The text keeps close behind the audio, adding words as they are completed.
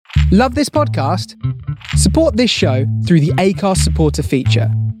Love this podcast? Support this show through the Acast supporter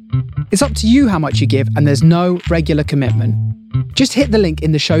feature. It's up to you how much you give, and there's no regular commitment. Just hit the link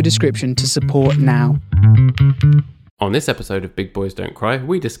in the show description to support now. On this episode of Big Boys Don't Cry,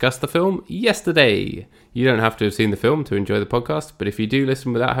 we discuss the film Yesterday. You don't have to have seen the film to enjoy the podcast, but if you do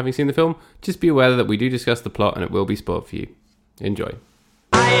listen without having seen the film, just be aware that we do discuss the plot and it will be spoiled for you. Enjoy.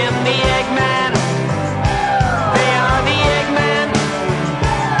 I am the Eggman. They are the Eggman.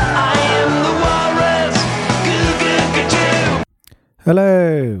 I am the walrus. Goo goo goo.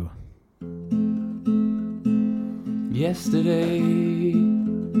 Hello. Yesterday,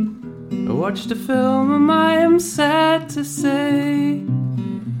 I watched a film and I am sad to say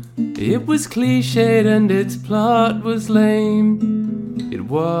it was cliched and its plot was lame. It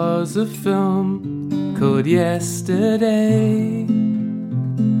was a film called Yesterday.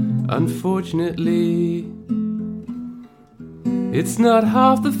 Unfortunately, it's not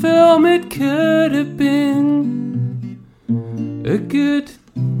half the film it could have been. A good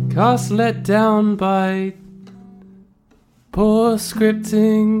cast let down by poor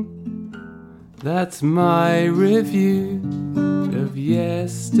scripting. That's my review of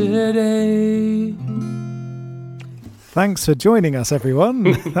Yesterday. Thanks for joining us,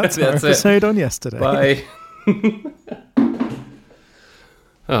 everyone. That's our episode on Yesterday. Bye.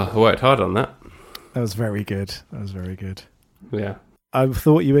 Oh, I worked hard on that. That was very good. Yeah. I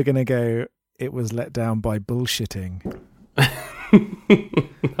thought you were going to go, it was let down by bullshitting.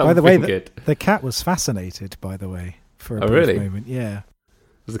 By the way, the cat was fascinated, by the way, for a brief moment. Yeah.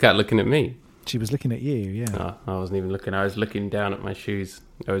 Was the cat looking at me? She was looking at you, yeah. Oh, I wasn't even looking. I was looking down at my shoes.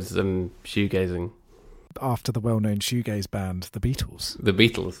 I was shoegazing. After the well-known shoegaze band, The Beatles. The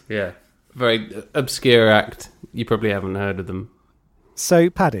Beatles, yeah. Very obscure act. You probably haven't heard of them. So,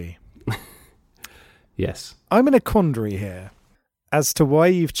 Paddy. Yes. I'm in a quandary here as to why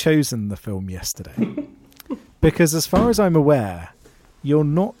you've chosen the film Yesterday. Because as far as I'm aware, you're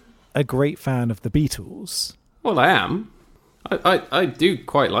not a great fan of the Beatles. Well, I am. I do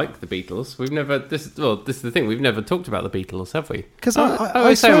quite like the Beatles. This is the thing. We've never talked about the Beatles, have we? Because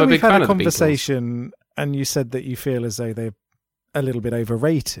I swear we've had a conversation and you said that you feel as though they're a little bit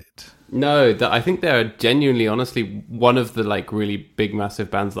overrated. No, I think they're genuinely, honestly, one of the really big,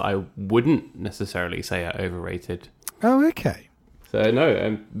 massive bands that I wouldn't necessarily say are overrated. Oh, okay. So, no,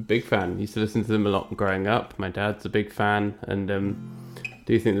 I'm a big fan. Used to listen to them a lot growing up. My dad's a big fan, and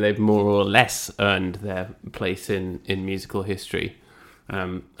do think they've more or less earned their place in musical history.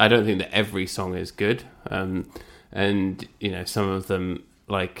 I don't think that every song is good, and some of them,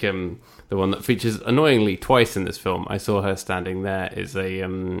 like the one that features annoyingly twice in this film, I Saw Her Standing There, is a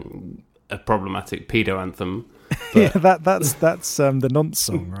problematic pedo anthem. Yeah, that's the nonce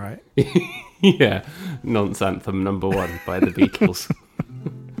song, right? Yeah, nonce anthem number 1 by the Beatles.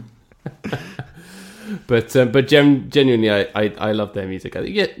 But genuinely, I love their music.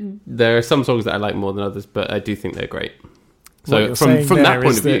 Yeah, there are some songs that I like more than others, but I do think they're great. So from that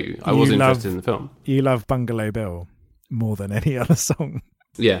point of view, I was interested in the film. You love Bungalow Bill more than any other song.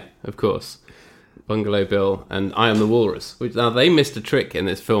 Yeah, of course. Bungalow Bill and I Am the Walrus. Which now they missed a trick in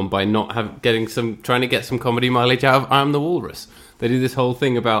this film by not trying to get some comedy mileage out of I Am the Walrus. They do this whole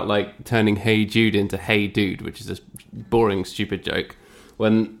thing about turning Hey Jude into Hey Dude, which is a boring, stupid joke.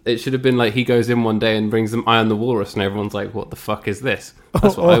 When it should have been he goes in one day and brings them I Am the Walrus, and everyone's like, what the fuck is this?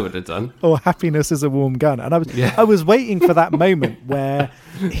 That's what I would have done. Or Happiness is a Warm Gun. And I was waiting for that moment where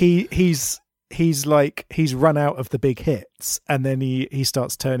he's run out of the big hits, and then he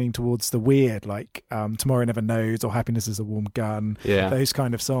starts turning towards the weird, Tomorrow Never Knows or Happiness is a Warm Gun, those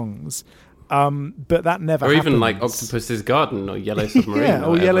kind of songs. But that never happens. Or even Octopus's Garden or Yellow Submarine. Yeah,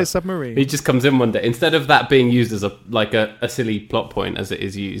 or Yellow Submarine. He just comes in one day. Instead of that being used as a silly plot point as it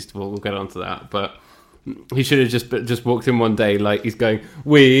is used, we'll get onto that. But he should have just walked in one day he's going,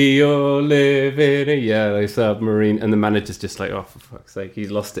 we all live in a yellow submarine. And the manager's just oh, for fuck's sake,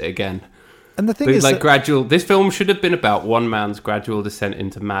 he's lost it again. And the thing is gradual. This film should have been about one man's gradual descent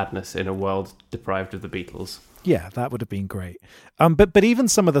into madness in a world deprived of the Beatles. Yeah, that would have been great. But even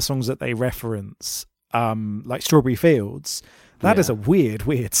some of the songs that they reference, like Strawberry Fields, that is a weird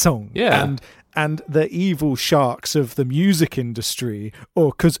song. Yeah. And the evil sharks of the music industry,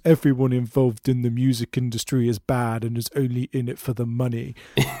 or because everyone involved in the music industry is bad and is only in it for the money.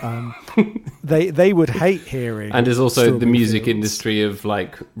 They would hate hearing. And is also the music Fields. Industry of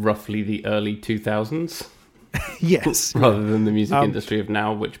roughly the early 2000s. Yes. Rather than the music industry of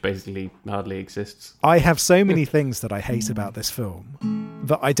now, which basically hardly exists. I have so many things that I hate about this film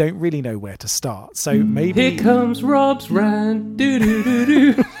that I don't really know where to start. So maybe... Here comes Rob's rant. Do do do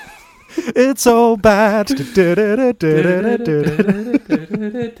do. It's all bad.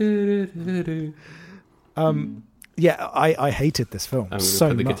 Yeah, I hated this film I'm going to so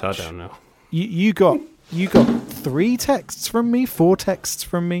put the much. guitar down now. You got 3 texts from me, 4 texts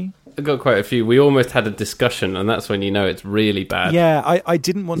from me. I got quite a few. We almost had a discussion, and that's when you know it's really bad. Yeah, I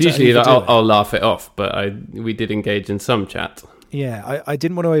didn't want Usually to overdo it. I'll laugh it off, but we did engage in some chat. Yeah, I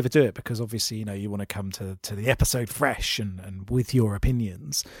didn't want to overdo it because obviously, you want to come to the episode fresh and with your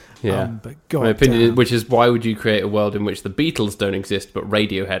opinions. Yeah. But God My opinion, damn. which is why would you create a world in which the Beatles don't exist, but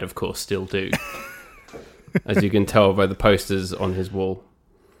Radiohead, of course, still do? As you can tell by the posters on his wall.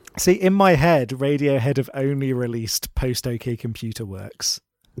 See, in my head, Radiohead have only released post OK Computer works.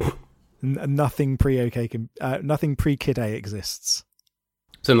 Nothing pre OK, nothing pre Kid A exists.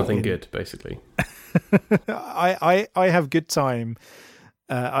 So nothing good, basically. I have good time.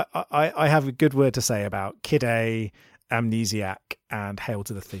 I have a good word to say about Kid A, Amnesiac, and Hail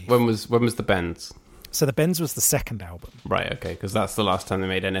to the Thief. When was the Bends? So the Bends was the second album. Right, okay, because that's the last time they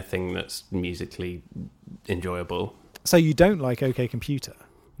made anything that's musically enjoyable. So you don't like OK Computer?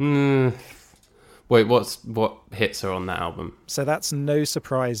 Wait, what hits are on that album? So that's No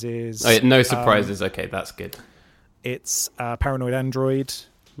Surprises. Oh, yeah, No Surprises. Okay, that's good. It's Paranoid Android.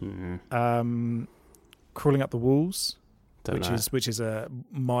 Crawling Up the Walls, which is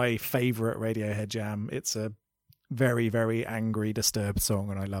my favorite Radiohead jam. It's a very, very angry, disturbed song,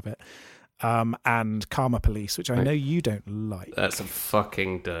 and I love it. And Karma Police, which I know you don't like. That's a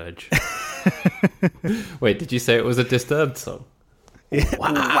fucking dirge. Wait, did you say it was a disturbed song? Yeah.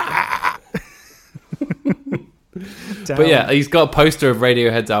 Wow. But yeah, he's got a poster of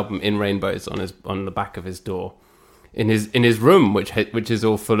Radiohead's album In Rainbows on the back of his door. In his room, which is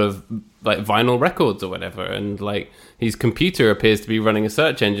all full of like vinyl records or whatever, and like his computer appears to be running a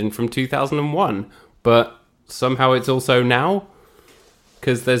search engine from 2001, but somehow it's also now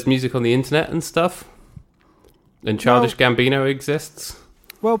because there's music on the internet and stuff, and Childish Gambino exists.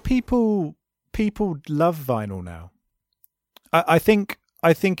 Well, people love vinyl now. I think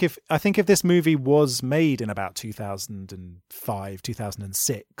if this movie was made in about 2005,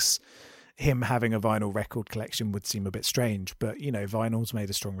 2006. Him having a vinyl record collection would seem a bit strange, but vinyl's made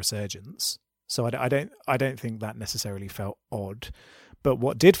a strong resurgence, so I don't think that necessarily felt odd. But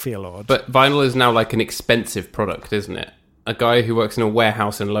what did feel odd, but vinyl is now like an expensive product, isn't it? A guy who works in a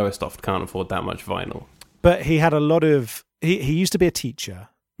warehouse in Lowestoft can't afford that much vinyl. But he had a lot of he used to be a teacher,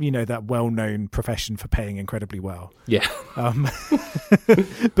 that well-known profession for paying incredibly well. Yeah.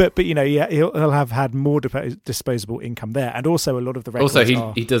 But he'll have had more disposable income there, and also a lot of the records.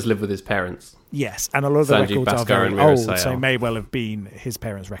 Also, he does live with his parents. Yes, and a lot of the Sanjeev records Bhaskar are and very Mira old, Sayal. so may well have been his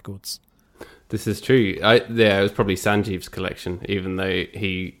parents' records. This is true. It was probably Sanjeev's collection, even though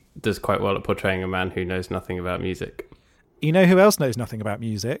he does quite well at portraying a man who knows nothing about music. You know who else knows nothing about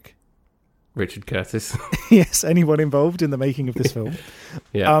music? Richard Curtis. Yes, anyone involved in the making of this film.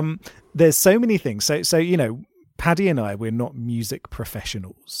 Yeah. There's so many things. So Paddy and I, we're not music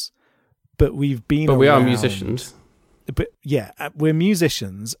professionals, but we've been. But we are musicians. But yeah, we're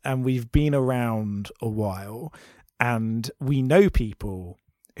musicians, and we've been around a while, and we know people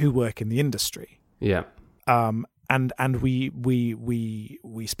who work in the industry. Yeah. And we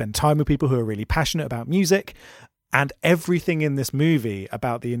spend time with people who are really passionate about music. And everything in this movie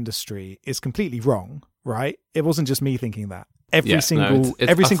about the industry is completely wrong, right? It wasn't just me thinking that. Every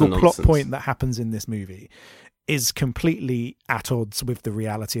single plot point that happens in this movie is completely at odds with the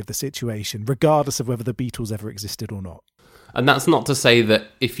reality of the situation, regardless of whether the Beatles ever existed or not. And that's not to say that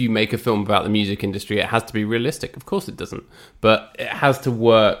if you make a film about the music industry, it has to be realistic. Of course it doesn't. But it has to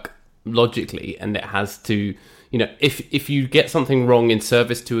work logically, and it has to... if you get something wrong in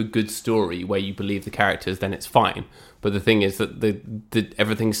service to a good story where you believe the characters, then it's fine. But the thing is that the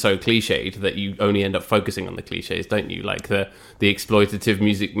everything's so cliched that you only end up focusing on the cliches, don't you? Like the exploitative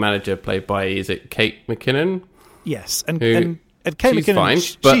music manager played by, is it Kate McKinnon? Yes, and Kate McKinnon, fine,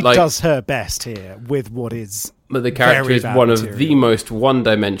 she does her best here with what is. But the character is one material. Of the most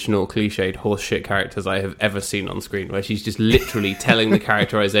one-dimensional, cliched horseshit characters I have ever seen on screen, where she's just literally telling the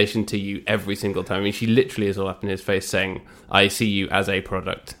characterization to you every single time. I mean, she literally is all up in his face saying, I see you as a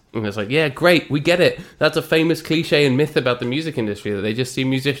product. And it's like, yeah, great, we get it. That's a famous cliche and myth about the music industry, that they just see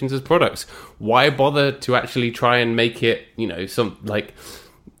musicians as products. Why bother to actually try and make it, some like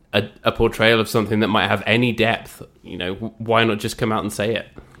a portrayal of something that might have any depth? Why not just come out and say it?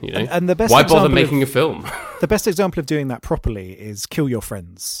 And the best why bother making a film? The best example of doing that properly is Kill Your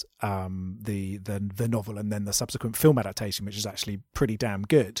Friends, the novel, and then the subsequent film adaptation, which is actually pretty damn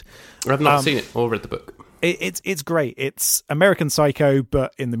good. I've not seen it or read the book. It's great. It's American Psycho,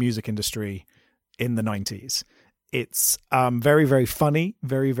 but in the music industry in the 90s. It's very, very funny,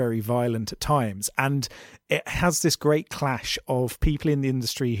 very, very violent at times. And it has this great clash of people in the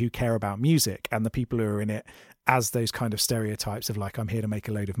industry who care about music and the people who are in it as those kind of stereotypes of like, I'm here to make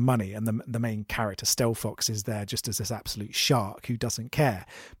a load of money. And the main character, Stelfox, is there just as this absolute shark who doesn't care,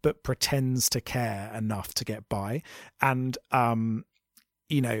 but pretends to care enough to get by. And,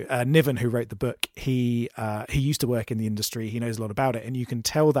 Niven, who wrote the book, he used to work in the industry. He knows a lot about it. And you can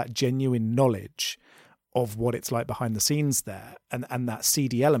tell that genuine knowledge of what it's like behind the scenes there and that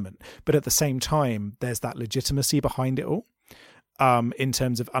seedy element. But at the same time, there's that legitimacy behind it all. In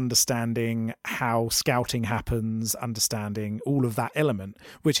terms of understanding how scouting happens, understanding all of that element,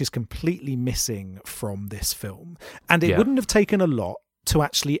 which is completely missing from this film. And it wouldn't have taken a lot to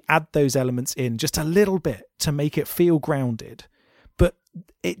actually add those elements in just a little bit to make it feel grounded. But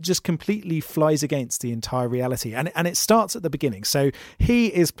it just completely flies against the entire reality. And it starts at the beginning. So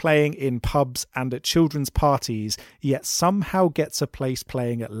he is playing in pubs and at children's parties, yet somehow gets a place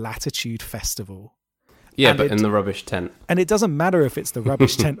playing at Latitude Festival. Yeah, but in the rubbish tent. And it doesn't matter if it's the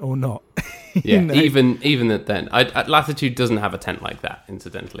rubbish tent or not. Yeah, even at then. Latitude doesn't have a tent like that,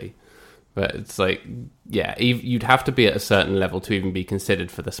 incidentally. But it's like, yeah, you'd have to be at a certain level to even be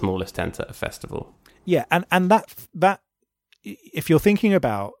considered for the smallest tent at a festival. Yeah, and that if you're thinking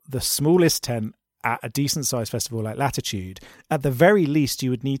about the smallest tent at a decent-sized festival like Latitude, at the very least, you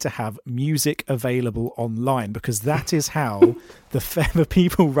would need to have music available online, because that is how the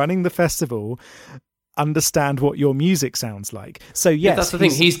people running the festival understand what your music sounds like. So yes, that's the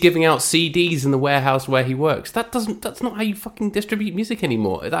thing. He's giving out CDs in the warehouse where he works. That's not how you fucking distribute music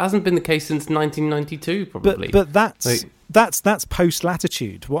anymore. That hasn't been the case since 1992, probably. But that's post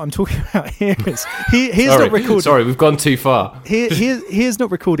Latitude. What I'm talking about here is he has not recorded. Sorry, we've gone too far. He has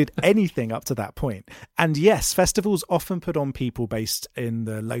not recorded anything up to that point. And yes, festivals often put on people based in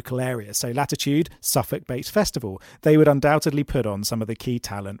the local area. So Latitude, Suffolk-based festival, they would undoubtedly put on some of the key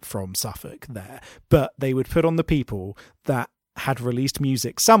talent from Suffolk there, but they would put on the people that had released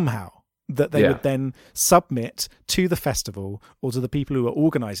music somehow, that they would then submit to the festival or to the people who are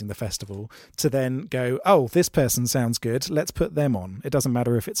organising the festival to then go, oh, this person sounds good, let's put them on. It doesn't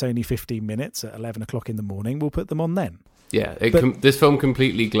matter if it's only 15 minutes at 11 o'clock in the morning, we'll put them on then. Yeah, this film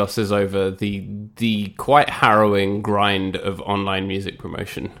completely glosses over the quite harrowing grind of online music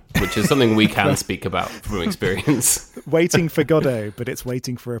promotion, which is something we can speak about from experience. Waiting for Godot, but it's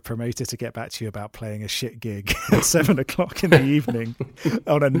waiting for a promoter to get back to you about playing a shit gig at 7 o'clock in the evening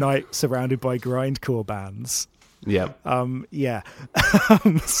on a night surrounded by grindcore bands. Yeah. But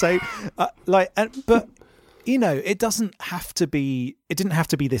you know, it didn't have to be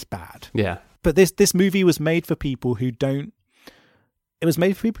this bad. Yeah. But this movie was made for people who don't. It was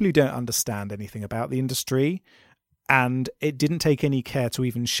made for people who don't understand anything about the industry, and it didn't take any care to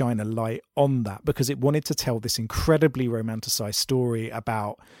even shine a light on that, because it wanted to tell this incredibly romanticized story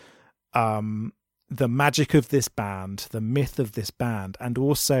about the magic of this band, the myth of this band, and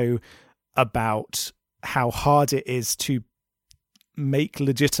also about how hard it is to make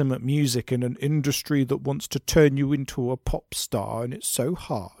legitimate music in an industry that wants to turn you into a pop star, and it's so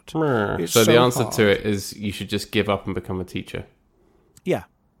hard. So the answer to it is you should just give up and become a teacher. Yeah.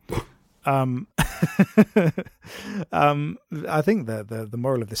 I think the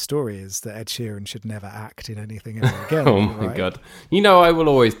moral of the story is that Ed Sheeran should never act in anything ever again. Oh my god! You know, I will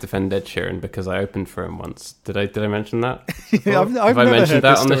always defend Ed Sheeran because I opened for him once. Did I mention that? I've Have I mentioned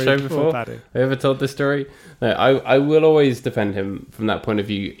that on the show before? Paddy. Have I ever told this story? No, I will always defend him from that point of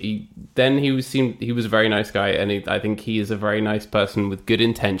view. He was a very nice guy, and I think he is a very nice person with good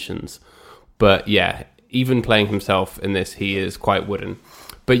intentions. But yeah, even playing himself in this, he is quite wooden.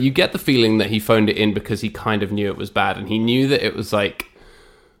 But you get the feeling that he phoned it in because he kind of knew it was bad, and he knew that it was like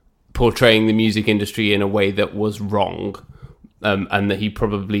portraying the music industry in a way that was wrong, and that he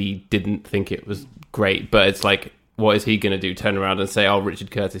probably didn't think it was great. But it's like, what is he going to do? Turn around and say, "Oh, Richard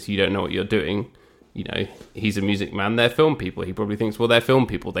Curtis, you don't know what you're doing." You know, he's a music man. They're film people. He probably thinks, well, they're film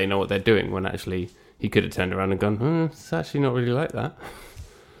people. They know what they're doing. When actually, he could have turned around and gone, "It's actually not really like that."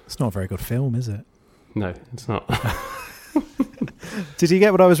 It's not a very good film, is it? No, it's not. Did you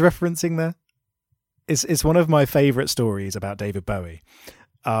get what I was referencing there? It's one of my favourite stories about David Bowie,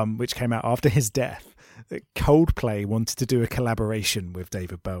 which came out after his death. Coldplay wanted to do a collaboration with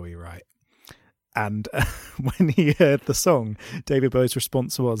David Bowie, right? And when he heard the song, David Bowie's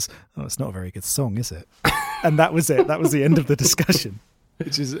response was, "Oh, it's not a very good song, is it?" And that was it. That was the end of the discussion.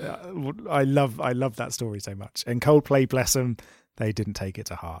 Which is, I love that story so much. And Coldplay, bless them, they didn't take it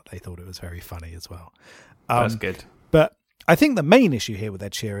to heart. They thought it was very funny as well. That's good. But I think the main issue here with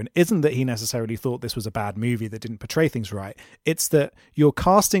Ed Sheeran isn't that he necessarily thought this was a bad movie that didn't portray things right. It's that you're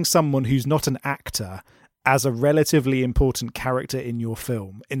casting someone who's not an actor as a relatively important character in your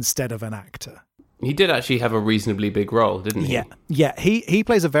film instead of an actor. He did actually have a reasonably big role, didn't he? Yeah. He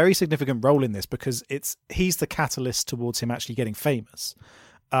plays a very significant role in this because he's the catalyst towards him actually getting famous.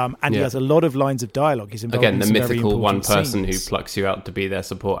 He has a lot of lines of dialogue. He's involved again, in the some very mythical one important person scenes. who plucks you out to be their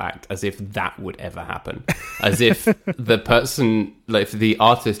support act, as if that would ever happen. As if the person, like the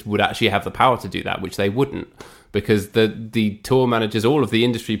artist, would actually have the power to do that, which they wouldn't. Because the tour managers, all of the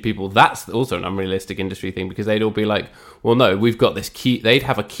industry people, that's also an unrealistic industry thing, because they'd all be like, well, no, we've got this queue. They'd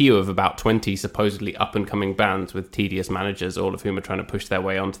have a queue of about 20 supposedly up-and-coming bands with tedious managers, all of whom are trying to push their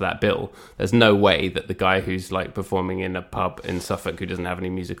way onto that bill. There's no way that the guy who's like performing in a pub in Suffolk who doesn't have any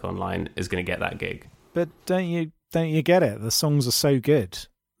music online is going to get that gig. But don't you get it? The songs are so good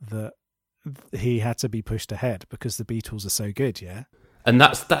that he had to be pushed ahead because the Beatles are so good, yeah? And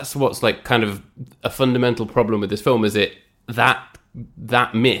that's what's like kind of a fundamental problem with this film, is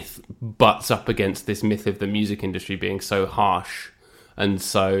that myth butts up against this myth of the music industry being so harsh and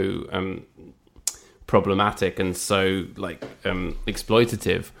so problematic and so like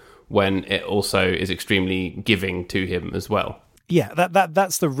exploitative, when it also is extremely giving to him as well. Yeah,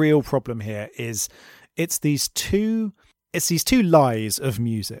 that's the real problem here. Is it's these two lies of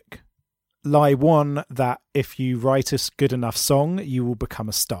music. Lie one, that if you write a good enough song, you will become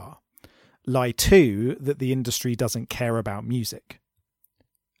a star. Lie two, that the industry doesn't care about music.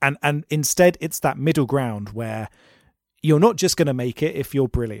 And instead, it's that middle ground where you're not just going to make it if you're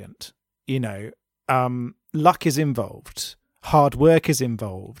brilliant. You know, luck is involved. Hard work is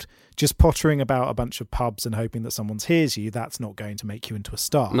involved. Just pottering about a bunch of pubs and hoping that someone hears you, that's not going to make you into a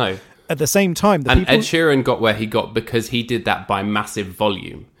star. No. At the same time, Ed Sheeran got where he got because he did that by massive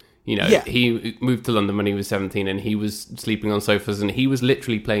volume. You know, He moved to London when he was 17 and he was sleeping on sofas and he was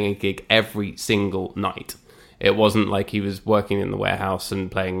literally playing a gig every single night. It wasn't like he was working in the warehouse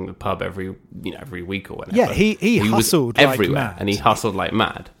and playing the pub every week or whatever. Yeah, he hustled was like everywhere, mad. and he hustled like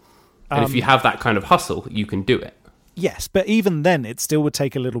mad. And if you have that kind of hustle, you can do it. Yes, but even then, it still would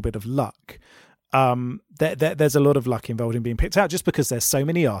take a little bit of luck. There's a lot of luck involved in being picked out just because there's so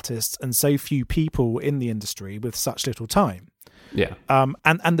many artists and so few people in the industry with such little time. Yeah.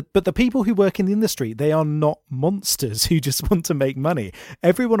 But the people who work in the industry, they are not monsters who just want to make money.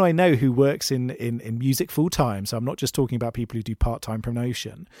 Everyone I know who works in music full time, so I'm not just talking about people who do part-time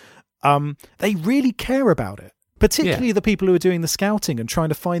promotion, they really care about it. Particularly the people who are doing the scouting and trying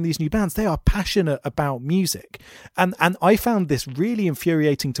to find these new bands. They are passionate about music. And I found this really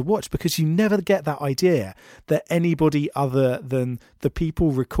infuriating to watch because you never get that idea that anybody other than the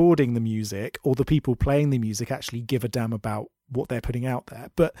people recording the music or the people playing the music actually give a damn about what they're putting out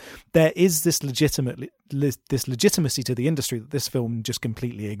there. But there is this legitimacy to the industry that this film just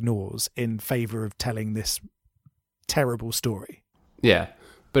completely ignores in favour of telling this terrible story. Yeah,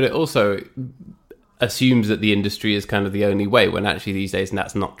 but it also assumes that the industry is kind of the only way, when actually these days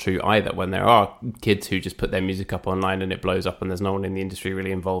that's not true either, when there are kids who just put their music up online and it blows up and there's no one in the industry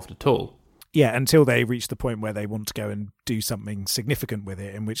really involved at all. Yeah, until they reach the point where they want to go and do something significant with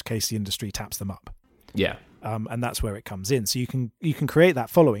it, in which case the industry taps them up. Yeah. And that's where it comes in. So you can create that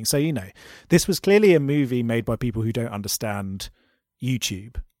following. So, you know, this was clearly a movie made by people who don't understand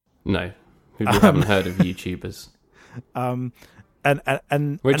YouTube. No, who haven't heard of YouTubers.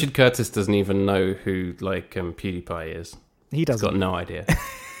 And Richard Curtis doesn't even know who PewDiePie is. He doesn't. He's got no idea.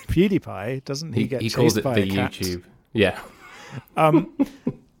 PewDiePie, doesn't he get he chased calls it by the a cat? YouTube. Yeah.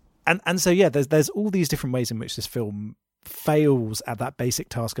 And so yeah, there's all these different ways in which this film fails at that basic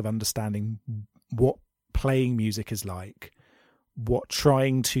task of understanding what playing music is like, what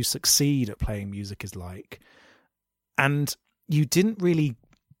trying to succeed at playing music is like. And you didn't really...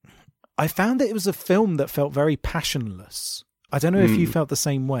 I found that it was a film that felt very passionless. I don't know if you felt the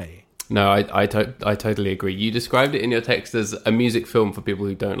same way. No, I totally agree. You described it in your text as a music film for people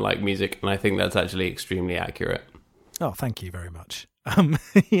who don't like music, and I think that's actually extremely accurate. Oh, thank you very much.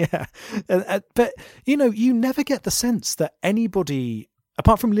 Yeah. But, you know, you never get the sense that anybody,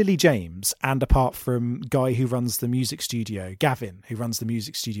 apart from Lily James and apart from Guy who runs the music studio, Gavin, who runs the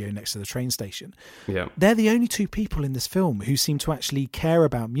music studio next to the train station, they're the only two people in this film who seem to actually care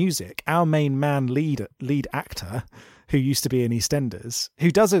about music. Our main lead actor, who used to be in EastEnders,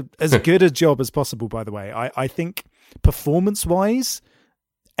 who does as good a job as possible, by the way. I think performance-wise,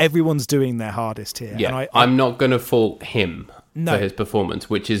 everyone's doing their hardest here. Yeah, and I'm not going to fault him for his performance,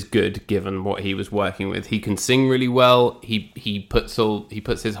 which is good given what he was working with. He can sing really well. He puts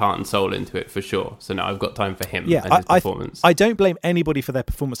his heart and soul into it for sure. So no, I've got time for him and his performance. I don't blame anybody for their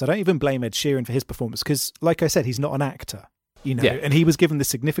performance. I don't even blame Ed Sheeran for his performance because, like I said, he's not an actor. You know, Yeah. and he was given this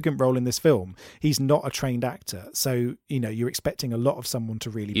significant role in this film. He's not a trained actor, so you know you're expecting a lot of someone to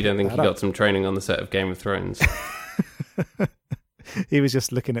really. You don't think he that got up. some training on the set of Game of Thrones? He was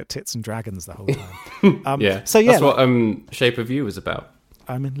just looking at tits and dragons the whole time. Yeah. So yeah, That's what Shape of You was about.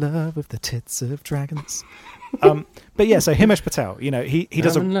 I'm in love with the tits of dragons. But yeah, so Himesh Patel, you know, he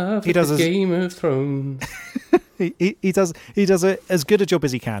does I'm in love with the Game of Thrones. he does as good a job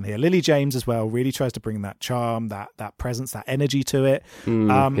as he can here. Lily James as well really tries to bring that charm, that presence, that energy to it.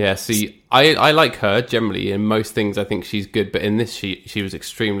 Yeah, see, I like her generally in most things. I think she's good, but in this, she was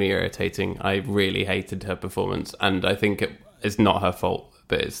extremely irritating. I really hated her performance, and I think it's not her fault.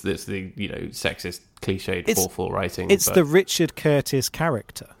 But it's the sexist, cliched, awful writing. It's the Richard Curtis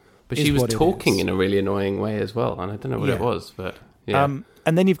character. But she was talking in a really annoying way as well, and I don't know what it was, but yeah.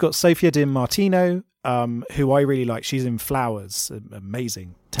 And then you've got Sofia Di Martino, who I really like. She's in Flowers, an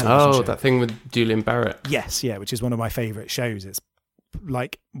amazing television show. That thing with Julian Barrett. Yes, yeah, which is one of my favourite shows. It's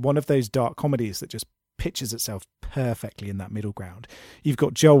like one of those dark comedies that just pitches itself perfectly in that middle ground. You've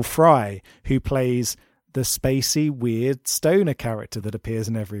got Joel Fry, who plays the spacey, weird stoner character that appears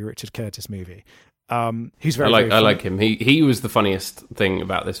in every Richard Curtis movie. Who's very I like him. He was the funniest thing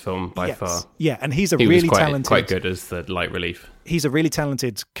about this film by far. Yeah, and he's He really was talented. quite good as the light relief. He's a really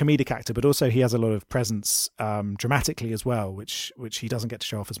talented comedic actor, but also he has a lot of presence dramatically as well, which he doesn't get to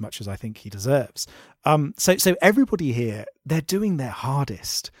show off as much as I think he deserves. So everybody here, they're doing their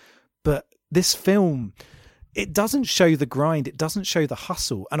hardest, but this film, it doesn't show the grind, it doesn't show the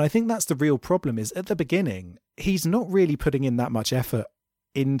hustle, and I think that's the real problem. Is at the beginning, he's not really putting in that much effort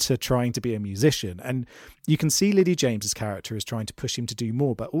into trying to be a musician, and you can see Lily James's character is trying to push him to do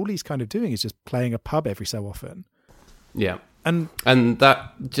more, but all he's kind of doing is just playing a pub every so often. Yeah. And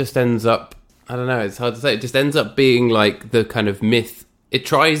that just ends up, I don't know, it's hard to say, it just ends up being like the kind of myth. It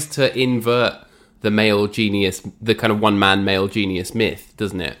tries to invert the male genius, the kind of one-man male genius myth,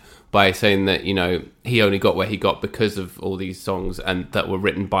 doesn't it? By saying that, you know, he only got where he got because of all these songs and that were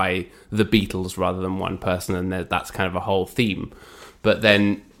written by the Beatles rather than one person, and that's kind of a whole theme. But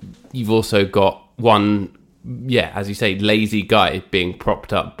then you've also got one, as you say, lazy guy being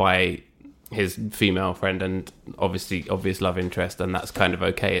propped up by his female friend and obvious love interest, and that's kind of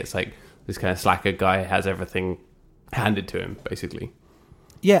okay. It's like this kind of slacker guy has everything handed to him, basically.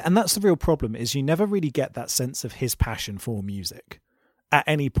 Yeah, and that's the real problem, is you never really get that sense of his passion for music at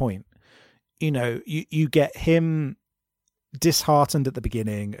any point. You know, you get him disheartened at the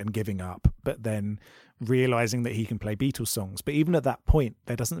beginning and giving up, but then realizing that he can play Beatles songs. But even at that point,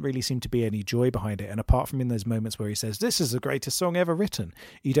 there doesn't really seem to be any joy behind it. And apart from in those moments where he says, "This is the greatest song ever written,"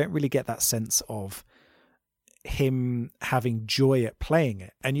 you don't really get that sense of him having joy at playing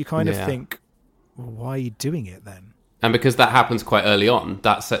it. And you kind of think, well, why are you doing it then? And because that happens quite early on,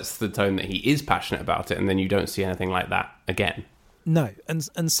 that sets the tone that he is passionate about it, and then you don't see anything like that again. No.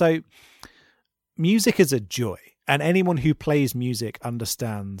 And so music is a joy. And anyone who plays music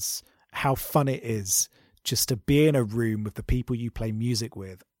understands how fun it is just to be in a room with the people you play music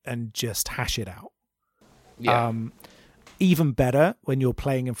with and just hash it out. Yeah. Even better when you're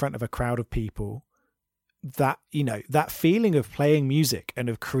playing in front of a crowd of people, that, you know, that feeling of playing music and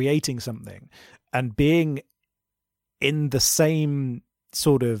of creating something and being in the same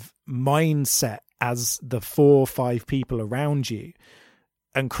sort of mindset as the 4 or 5 people around you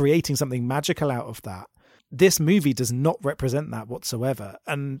and creating something magical out of that. This movie does not represent that whatsoever.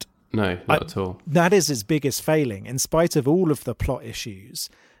 And no, not at all. That is its biggest failing. In spite of all of the plot issues,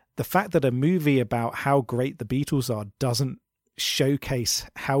 the fact that a movie about how great the Beatles are doesn't showcase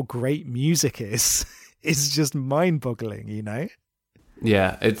how great music is just mind-boggling, you know?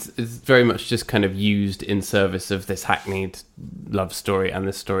 Yeah, it's very much just kind of used in service of this hackneyed love story and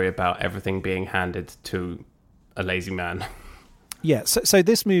this story about everything being handed to a lazy man. Yeah, so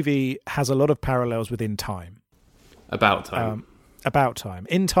this movie has a lot of parallels with In Time. About Time. About Time.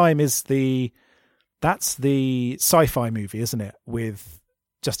 In Time is that's the sci-fi movie, isn't it, with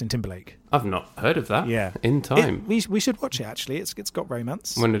Justin Timberlake? I've not heard of that. Yeah. In Time. We should watch it, actually. It's got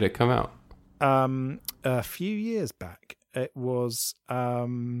romance. When did it come out? A few years back. It was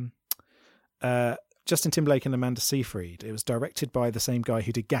Justin Timberlake and Amanda Seyfried. It was directed by the same guy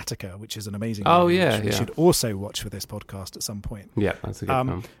who did Gattaca, which is an amazing movie, which we should also watch for this podcast at some point. Yeah, that's a good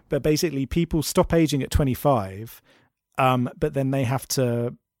film. But basically, people stop aging at 25, but then they have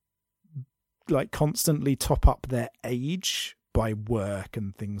to like constantly top up their age by work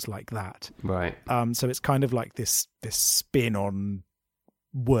and things like that. Right. So it's kind of like this spin on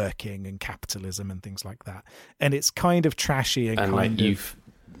working and capitalism and things like that, and it's kind of trashy and kind like of youth,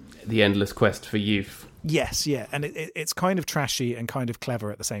 the endless quest for youth. Yes, yeah, and it's kind of trashy and kind of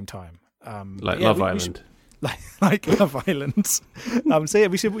clever at the same time. Love Island. like Love Island. So yeah,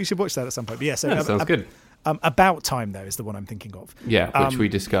 we should watch that at some point. But yeah, so That sounds good. About Time though is the one I'm thinking of. Yeah, which we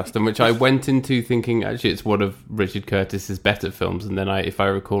discussed, and which I went into thinking actually it's one of Richard Curtis's better films, and then if I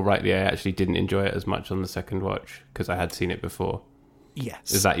recall rightly, I actually didn't enjoy it as much on the second watch because I had seen it before.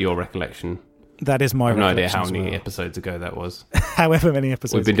 Yes, is that your recollection? That is my. I have no idea recollection how as many well. episodes ago that was. However many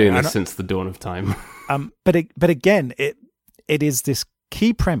episodes. We've been doing ago. this since the dawn of time. But again, it is this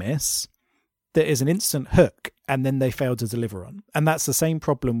key premise that is an instant hook, and then they fail to deliver on. And that's the same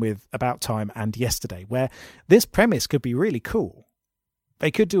problem with About Time and Yesterday, where this premise could be really cool.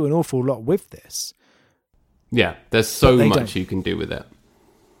 They could do an awful lot with this. Yeah, there's so they much don't. you can do with it.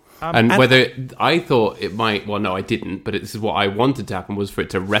 And whether I thought it might, well, no, I didn't, but this is what I wanted to happen, was for it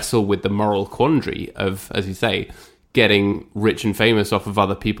to wrestle with the moral quandary of, as you say, getting rich and famous off of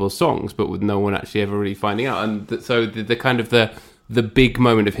other people's songs, but with no one actually ever really finding out. And so the kind of the big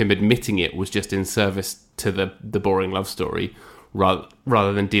moment of him admitting it was just in service to the boring love story,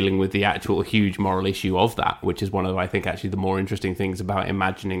 rather than dealing with the actual huge moral issue of that, which is one of, I think, actually the more interesting things about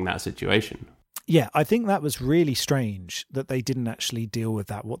imagining that situation. Yeah, I think that was really strange that they didn't actually deal with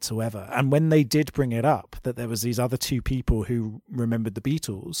that whatsoever. And when they did bring it up, that there was these other two people who remembered the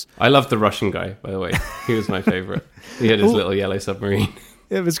Beatles. I loved the Russian guy, by the way. He was my favourite. He had his little yellow submarine.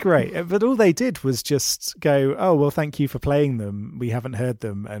 It was great. But all they did was just go, oh, well, thank you for playing them. We haven't heard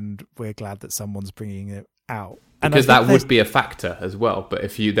them, and we're glad that someone's bringing it out. Because that would be a factor as well. But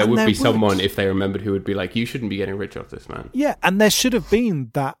there would be someone, would. if they remembered, who would be like, you shouldn't be getting rich off this, man. Yeah, and there should have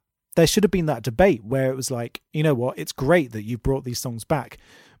been that debate where it was like, you know what, it's great that you brought these songs back,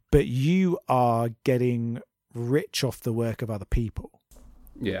 but you are getting rich off the work of other people.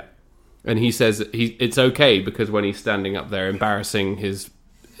 Yeah. And he says it's okay because when he's standing up there embarrassing his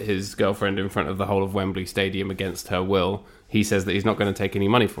girlfriend in front of the whole of Wembley Stadium against her will, he says that he's not going to take any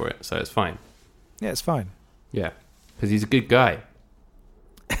money for it, so it's fine. Yeah, it's fine. Yeah, because he's a good guy.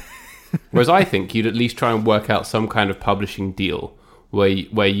 Whereas I think you'd at least try and work out some kind of publishing deal where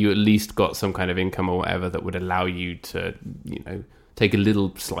you at least got some kind of income or whatever that would allow you to, take a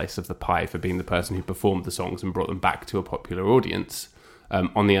little slice of the pie for being the person who performed the songs and brought them back to a popular audience,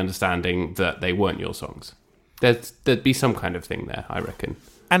 on the understanding that they weren't your songs. There'd be some kind of thing there, I reckon.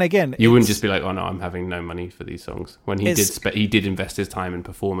 And again, you wouldn't just be like, oh no, I'm having no money for these songs. When he did invest his time in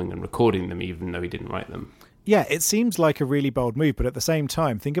performing and recording them, even though he didn't write them. Yeah, it seems like a really bold move, but at the same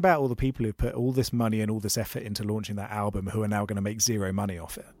time, think about all the people who put all this money and all this effort into launching that album who are now going to make zero money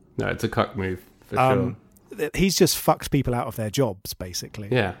off it. No, it's a cuck move, for sure. He's just fucked people out of their jobs, basically.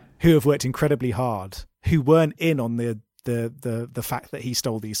 Yeah. Who have worked incredibly hard, who weren't in on the fact that he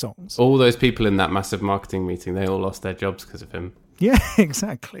stole these songs. All those people in that massive marketing meeting, they all lost their jobs because of him. Yeah,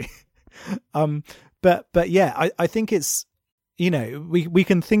 exactly. But yeah, I think it's, we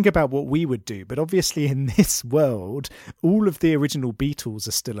can think about what we would do, but obviously in this world, all of the original Beatles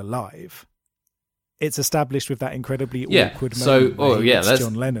are still alive. It's established with that incredibly awkward moment. Let's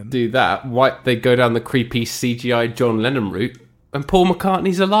John Lennon. do that. Why they go down the creepy CGI John Lennon route, and Paul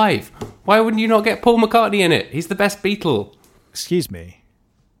McCartney's alive? Why wouldn't you not get Paul McCartney in it? He's the best Beatle. Excuse me.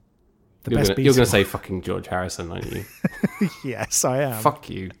 You're going to say fucking George Harrison, aren't you? Yes, I am. Fuck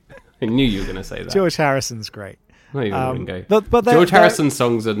you. I knew you were going to say that. George Harrison's great. Not even Ringo. But George Harrison's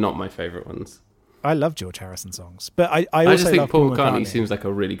songs are not my favourite ones. I love George Harrison songs, but I also also think love Paul McCartney seems like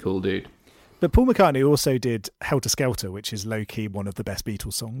a really cool dude. But Paul McCartney also did Helter Skelter, which is low key one of the best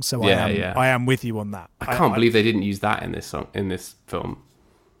Beatles songs. So I am with you on that. I can't believe they didn't use that in this film.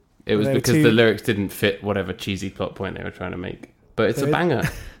 It was because the lyrics didn't fit whatever cheesy plot point they were trying to make. But it's a banger.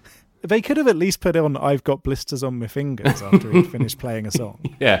 They could have at least put on "I've got blisters on my fingers" after he'd finished playing a song.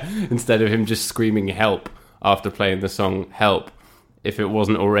 Yeah, instead of him just screaming "help" after playing the song "Help," if it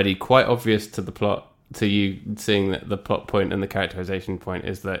wasn't already quite obvious to the plot, to you seeing that the plot point and the characterization point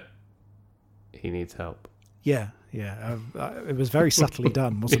is that he needs help. Yeah. It was very subtly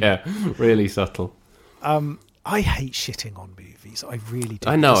done, wasn't it? Yeah, really subtle. I hate shitting on movies. I really do.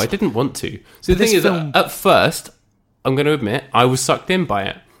 I know, I didn't want to. So the thing is, at first, I'm going to admit, I was sucked in by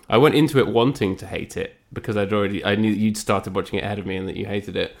it. I went into it wanting to hate it because I knew that you'd started watching it ahead of me and that you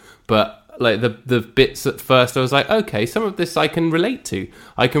hated it. But like the bits at first, I was like, okay, some of this I can relate to.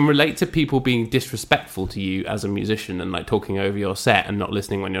 I can relate to people being disrespectful to you as a musician and like talking over your set and not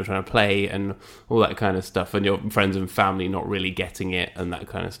listening when you're trying to play and all that kind of stuff, and your friends and family not really getting it and that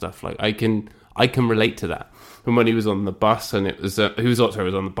kind of stuff. Like I can relate to that. And when he was on the bus and it was he was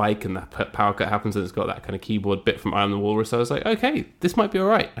on the bike and the power cut happens and it's got that kind of keyboard bit from I Am the Walrus, I was like, okay, this might be all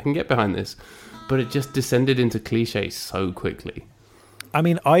right. I can get behind this. But it just descended into cliche so quickly. I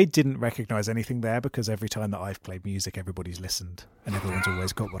mean, I didn't recognise anything there because every time that I've played music, everybody's listened and everyone's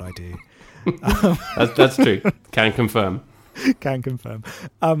always got what I do. That's true. Can confirm. Can confirm.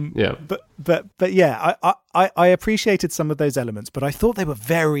 Yeah. But yeah, I appreciated some of those elements, but I thought they were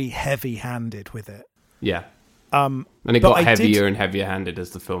very heavy-handed with it. Yeah. And it got heavier and heavier-handed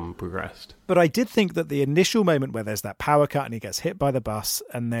as the film progressed. But I did think that the initial moment where there's that power cut and he gets hit by the bus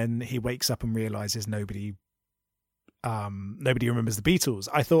and then he wakes up and realises nobody remembers the Beatles,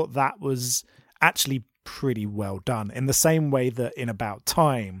 I thought that was actually pretty well done. In the same way that in About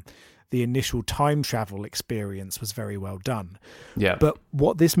Time, the initial time travel experience was very well done. Yeah. But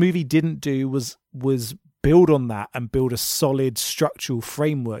what this movie didn't do was build on that and build a solid structural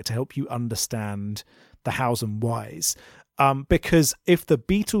framework to help you understand the hows and whys. Because if the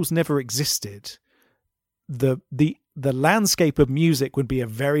Beatles never existed, the landscape of music would be a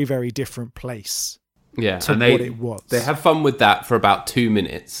very, very different place. Yeah, to and what it was. They have fun with that for about 2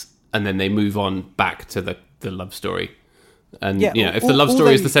 minutes, and then they move on back to the love story. And yeah, if the love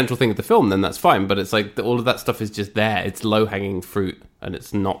story is the central thing of the film, then that's fine. But it's like all of that stuff is just there. It's low hanging fruit, and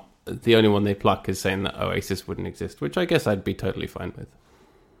it's not the only one they pluck is saying that Oasis wouldn't exist, which I guess I'd be totally fine with.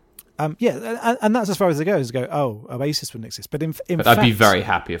 And that's as far as it goes. Go, Oasis wouldn't exist, but in fact, I'd be very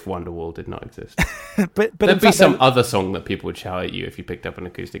happy if Wonderwall did not exist. but there'd be some other song that people would shout at you if you picked up an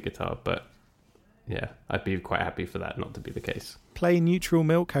acoustic guitar, but. Yeah, I'd be quite happy for that not to be the case. Play Neutral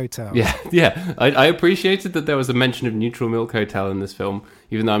Milk Hotel. Yeah. I appreciated that there was a mention of Neutral Milk Hotel in this film,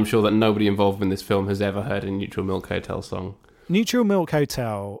 even though I'm sure that nobody involved in this film has ever heard a Neutral Milk Hotel song. Neutral Milk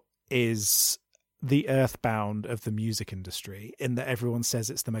Hotel is the Earthbound of the music industry in that everyone says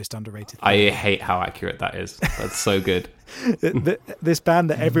it's the most underrated thing. I hate how accurate that is. That's so good. This band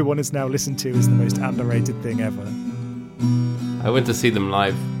that everyone has now listened to is the most underrated thing ever. I went to see them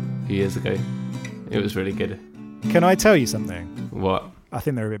live a few years ago. It was really good. Can I tell you something? What? I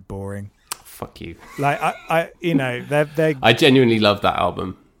think they're a bit boring. Fuck you. Like they're. I genuinely love that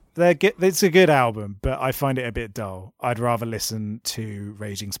album. It's a good album, but I find it a bit dull. I'd rather listen to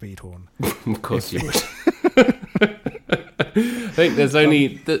Raging Speedhorn. Of course you would. I think there's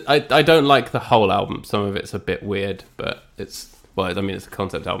only I don't like the whole album. Some of it's a bit weird, but it's a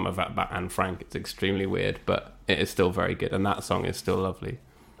concept album of Anne Frank. It's extremely weird, but it is still very good, and that song is still lovely.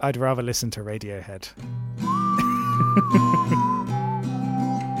 I'd rather listen to Radiohead.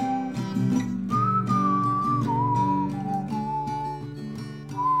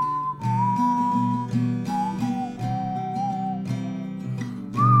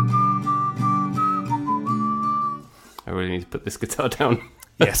 I really need to put this guitar down.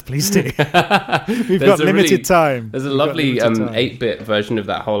 Yes, please do. We've got limited time. There's a lovely 8-bit version of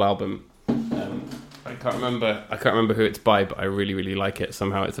that whole album. I can't remember who it's by, but I really, really like it.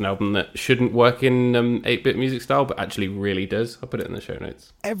 Somehow it's an album that shouldn't work in 8-bit music style, but actually really does. I'll put it in the show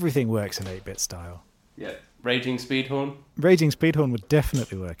notes. Everything works in 8-bit style. Yeah. Raging Speedhorn? Raging Speedhorn would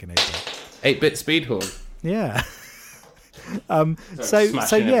definitely work in 8-bit. 8-bit Speedhorn? Yeah.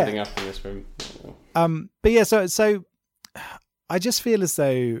 Smashing everything up in this room. But yeah, so I just feel as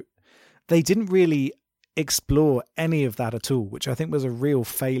though they didn't really explore any of that at all, which I think was a real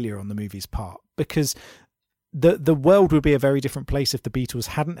failure on the movie's part, because the world would be a very different place if the Beatles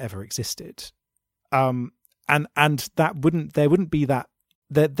hadn't ever existed, and that there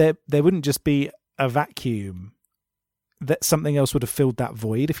wouldn't just be a vacuum, that something else would have filled that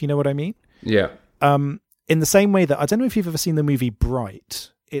void, if you know what I mean. Yeah. In the same way that I don't know if you've ever seen the movie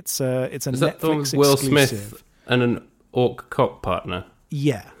Bright. It's a Netflix Will exclusive. Smith and an orc cop partner.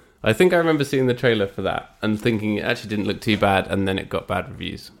 Yeah. I think I remember seeing the trailer for that and thinking it actually didn't look too bad, and then it got bad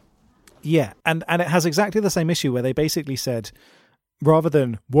reviews. Yeah, and it has exactly the same issue where they basically said, rather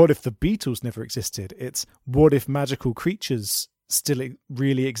than what if the Beatles never existed, it's what if magical creatures still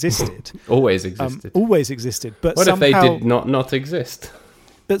really existed. Always existed. Always existed. But what somehow, if they did not exist?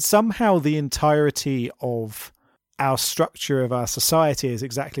 But somehow the entirety of our structure of our society is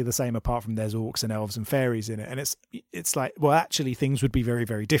exactly the same, apart from there's orcs and elves and fairies in it. And it's like, well, actually things would be very,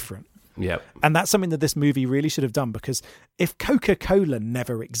 very different. Yep. And that's something that this movie really should have done, because if Coca-Cola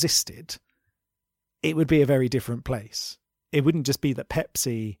never existed, it would be a very different place. It wouldn't just be that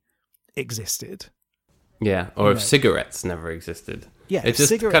Pepsi existed. Yeah, or if cigarettes never existed. Yeah, it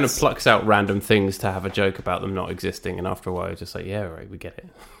just kind of plucks out random things to have a joke about them not existing, and after a while, it's just like, yeah, right, we get it.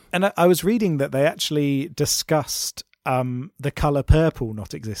 And I was reading that they actually discussed the colour purple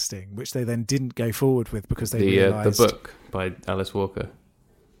not existing, which they then didn't go forward with because they realised... The book by Alice Walker.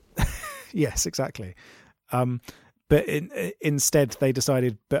 Yes, exactly. But instead they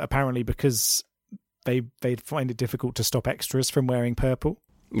decided, but apparently because they'd find it difficult to stop extras from wearing purple,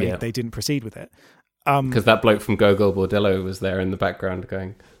 they didn't proceed with it. Because that bloke from Gogol Bordello was there in the background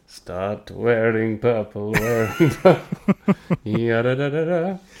going, "Start wearing purple, wearing purple."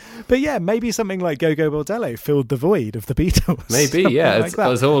 Yada-da-da-da. But yeah, maybe something like Go-Go Bordello filled the void of the Beatles. Maybe, Something yeah. like It that.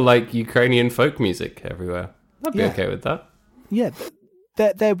 was all like Ukrainian folk music everywhere. I'd be Yeah. okay with that. Yeah,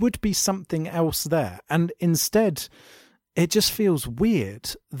 there would be something else there. And instead, it just feels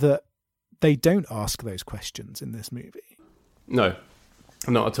weird that they don't ask those questions in this movie. No,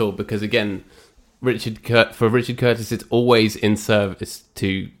 not at all. Because again, for Richard Curtis, it's always in service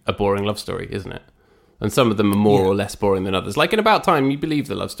to a boring love story, isn't it? And some of them are more or less boring than others. Like in About Time, you believe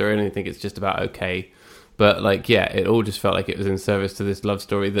the love story and you think it's just about okay. But like, yeah, it all just felt like it was in service to this love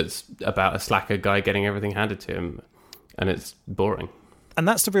story that's about a slacker guy getting everything handed to him. And it's boring. And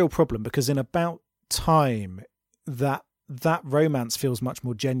that's the real problem, because in About Time, that romance feels much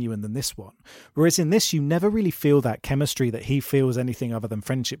more genuine than this one. Whereas in this, you never really feel that chemistry, that he feels anything other than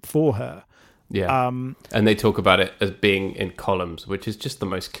friendship for her. Yeah. And they talk about it as being in columns, which is just the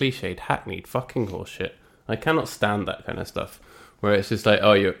most cliched, hackneyed fucking horseshit. I cannot stand that kind of stuff. Where it's just like,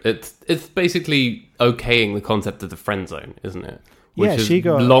 it's basically okaying the concept of the friend zone, isn't it? Which has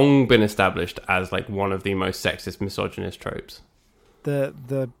long been established as like one of the most sexist, misogynist tropes.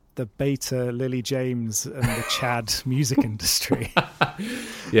 The beta Lily James and the Chad music industry.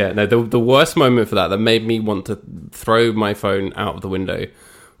 Yeah, no, the worst moment for that made me want to throw my phone out of the window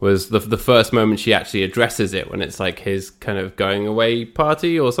was the first moment she actually addresses it, when it's like his kind of going away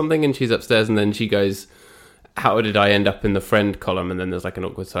party or something, and she's upstairs, and then she goes, "How did I end up in the friend column?" And then there's like an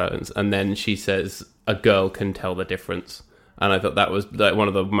awkward silence, and then she says, "A girl can tell the difference." And I thought that was like one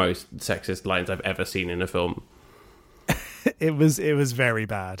of the most sexist lines I've ever seen in a film. It was very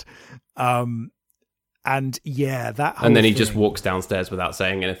bad. And yeah, that whole And then he thing, just walks downstairs without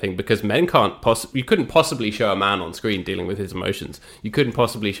saying anything, because men can't you couldn't possibly show a man on screen dealing with his emotions. You couldn't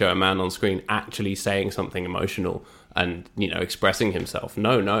possibly show a man on screen actually saying something emotional and, expressing himself.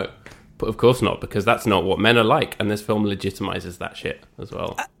 No. But of course not, because that's not what men are like, and this film legitimizes that shit as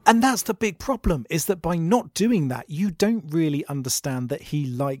well. And that's the big problem, is that by not doing that, you don't really understand that he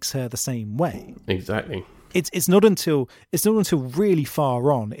likes her the same way. Exactly. It's not until really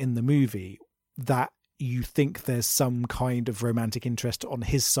far on in the movie that you think there's some kind of romantic interest on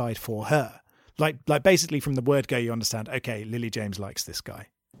his side for her. Like basically from the word go, you understand, okay, Lily James likes this guy.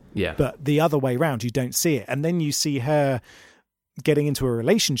 Yeah. But the other way round, you don't see it. And then you see her getting into a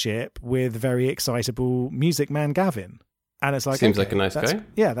relationship with very excitable music man Gavin. And it's like, seems okay, like a nice guy.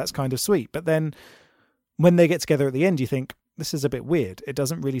 Yeah, that's kind of sweet. But then when they get together at the end, you think, this is a bit weird. It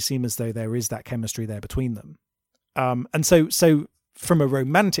doesn't really seem as though there is that chemistry there between them. And so from a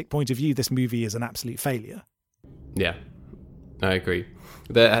romantic point of view, this movie is an absolute failure. Yeah, I agree.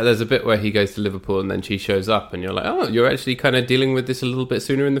 There's a bit where he goes to Liverpool and then she shows up, and you're like, oh, you're actually kind of dealing with this a little bit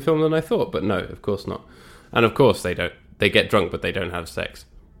sooner in the film than I thought. But no, of course not. And of course they don't. They get drunk, but they don't have sex.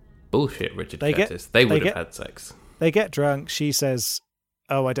 Bullshit, Richard Curtis. They would have had sex. They get drunk. She says,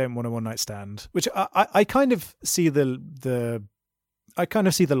 oh, I don't want a one-night stand, which I kind of see the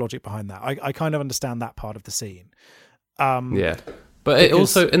logic behind that. I kind of understand that part of the scene. Yeah. But it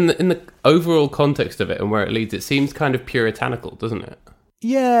also, in the overall context of it and where it leads, it seems kind of puritanical, doesn't it?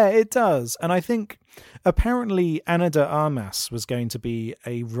 Yeah, it does. And I think apparently Ana de Armas was going to be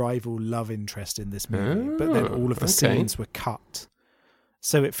a rival love interest in this movie, but then all of the scenes were cut.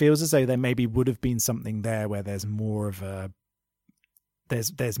 So it feels as though there maybe would have been something there where there's more of a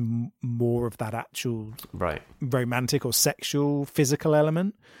there's more of that actual romantic or sexual physical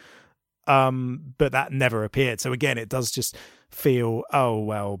element. But that never appeared. So again, it does just feel, oh,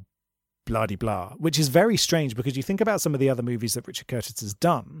 well, blah-de-blah, which is very strange because you think about some of the other movies that Richard Curtis has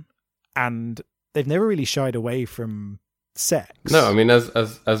done and they've never really shied away from sex. No, I mean, as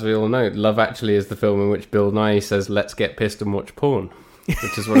we all know, Love Actually is the film in which Bill Nighy says, let's get pissed and watch porn,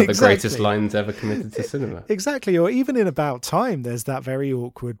 which is one of the greatest lines ever committed to cinema. Exactly. Or even in About Time, there's that very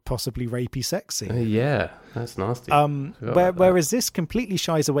awkward, possibly rapey sex scene. Yeah, that's nasty. Whereas this completely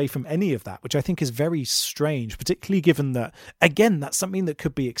shies away from any of that, which I think is very strange, particularly given that, again, that's something that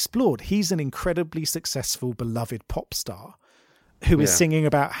could be explored. He's an incredibly successful, beloved pop star who is singing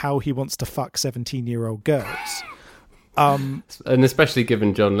about how he wants to fuck 17-year-old girls. And especially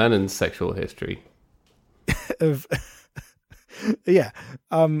given John Lennon's sexual history. It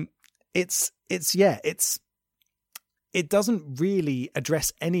doesn't really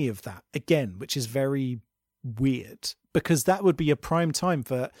address any of that again, which is very weird because that would be a prime time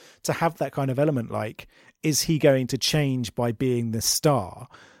to have that kind of element. Like, is he going to change by being the star?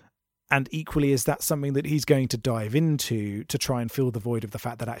 And equally, is that something that he's going to dive into to try and fill the void of the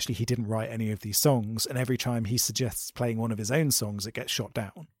fact that actually he didn't write any of these songs, and every time he suggests playing one of his own songs, it gets shot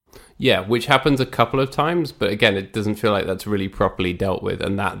down? Yeah, which happens a couple of times, but again, it doesn't feel like that's really properly dealt with.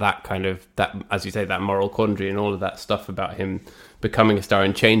 And that kind of, that, as you say, that moral quandary and all of that stuff about him becoming a star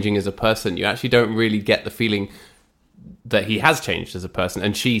and changing as a person, you actually don't really get the feeling that he has changed as a person.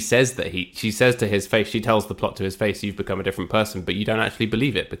 And she says that she says to his face, she tells the plot to his face, you've become a different person, but you don't actually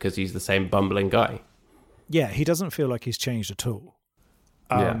believe it because he's the same bumbling guy. Yeah, he doesn't feel like he's changed at all.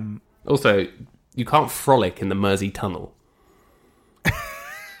 Yeah. Also, you can't frolic in the Mersey Tunnel.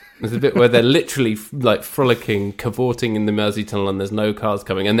 There's a bit where they're literally like frolicking, cavorting in the Mersey Tunnel, and there's no cars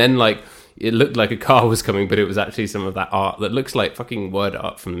coming. And then like it looked like a car was coming, but it was actually some of that art that looks like fucking word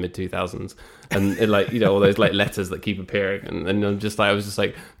art from the mid 2000s. And it, like, you know, all those like letters that keep appearing. And I was just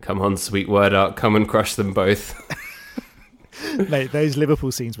like, come on, sweet word art, come and crush them both. Mate, those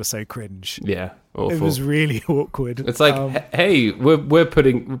Liverpool scenes were so cringe. Yeah, awful. It was really awkward. It's like, hey, we're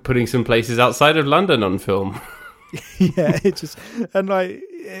putting some places outside of London on film. Yeah, it just, and like,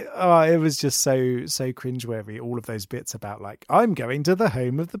 it was just so cringeworthy. All of those bits about like, I'm going to the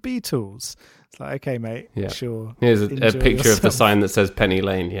home of the Beatles. It's like, okay, mate, Yeah. sure. Here's a picture yourself. of the sign that says Penny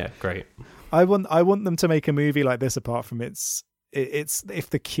Lane. Yeah, great. I want them to make a movie like this. Apart from it's if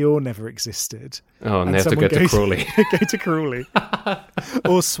the Cure never existed. Oh, and they have to go to Crawley. Go to Crawley.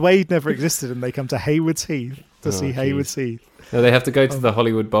 Or Suede never existed, and they come to Haywards Heath to see geez. Haywards Heath. No, they have to go to the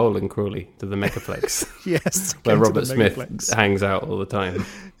Hollywood Bowl in Crawley, to the Megaplex, Yes, where go to Robert the Smith Megaplex. hangs out all the time.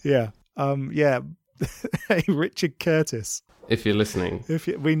 Yeah, yeah. Hey, Richard Curtis, If you're listening,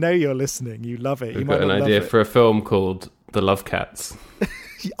 we know you're listening. You love it. You we've might got an not love idea it. for a film called The Love Cats,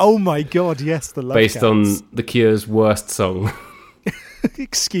 Oh my God! Yes, the Love based Cats. on The Cure's worst song.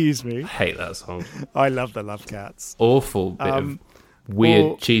 Excuse me. I hate that song. I love the Love Cats. Awful bit of weird,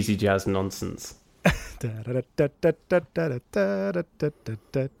 or- cheesy jazz nonsense.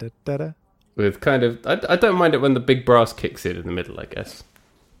 With kind of, I don't mind it when the big brass kicks in the middle, I guess.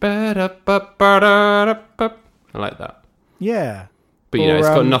 I like that. Yeah, But you know, Or, it's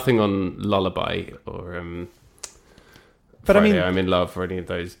got nothing on Lullaby or But I Friday, mean- I'm in Love or any of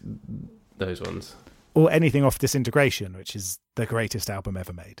those ones. or anything off Disintegration, which is the greatest album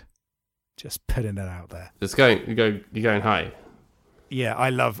ever made. Just putting it out there. You're going high. Yeah, I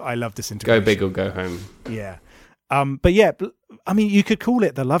love Disintegration. Go big or go home. Yeah. But yeah, I mean, you could call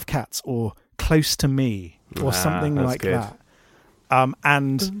it the Love Cats or Close to Me or something that's like good. that.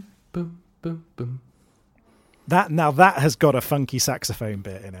 And Boom, boom, boom. that has got a funky saxophone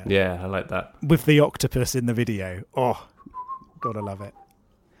bit in it Yeah, I like that. with the octopus in the video. Oh, gotta love it.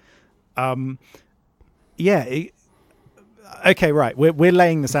 Yeah. Okay, right. We're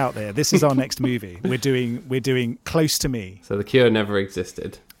laying this out there. This is our next movie. We're doing Close to Me. So The Cure never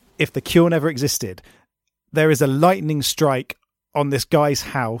existed. If the Cure never existed, there is a lightning strike on this guy's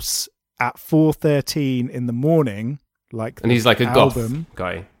house at 4:13 in the morning, like, And he's like a album. goth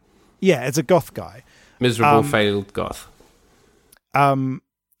guy. Yeah, it's a goth guy. Miserable, failed goth.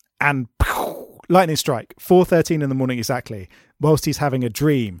 And lightning strike 4:13 in the morning exactly, whilst he's having a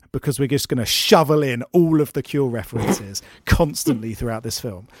dream, because we're just going to shovel in all of the Cure references constantly throughout this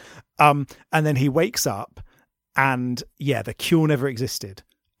film. And then he wakes up and yeah, the Cure never existed.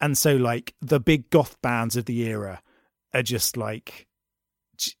 And so like the big goth bands of the era are just like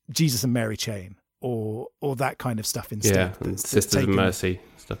Jesus and Mary Chain or that kind of stuff instead. Yeah, and That's Sisters taken- of Mercy,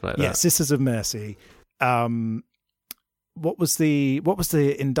 stuff like that. Yeah, Sisters of Mercy. What was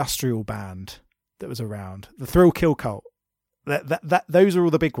the industrial band that was around? The Thrill Kill Cult. That those are all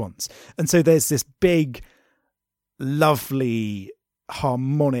the big ones. And so there's this big, lovely,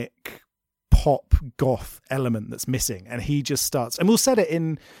 harmonic pop goth element that's missing, and he just starts. And we'll set it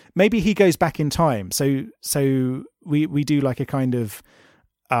in. Maybe he goes back in time. So we do like a kind of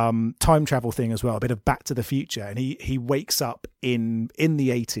time travel thing as well, a bit of Back to the Future, and he wakes up in the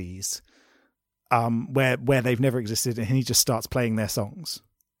 80s, where they've never existed, and he just starts playing their songs.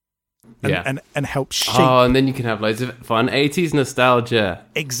 And help shape. Oh, and then you can have loads of fun 80s nostalgia.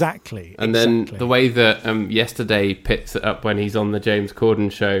 Exactly. And then the way that Yesterday picks it up when he's on the James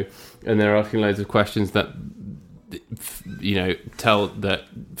Corden show, and they're asking loads of questions that, you know,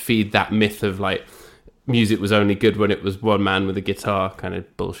 feed that myth of like music was only good when it was one man with a guitar kind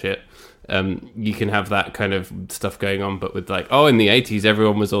of bullshit. You can have that kind of stuff going on, but with like, oh, in the 80s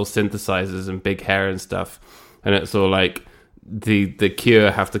everyone was all synthesizers and big hair and stuff, and it's all like the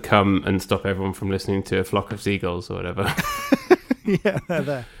Cure have to come and stop everyone from listening to A Flock of Seagulls or whatever. Yeah, they're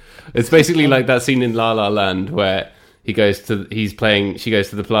there. It's basically like that scene in La La Land where she goes to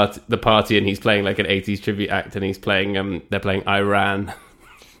the party and he's playing like an 80s tribute act, and he's playing they're playing Iran.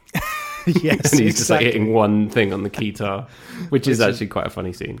 Yes, And he's just like exactly. hitting one thing on the guitar, which is actually quite a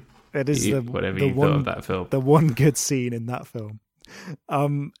funny scene. It is Whatever the you one, thought of that film. the one good scene in that film.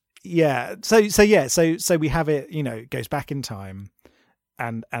 yeah. So we have it. It goes back in time,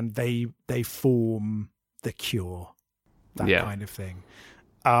 and they form the Cure, that kind of thing.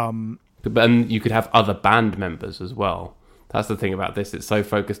 And you could have other band members as well. That's the thing about this. It's so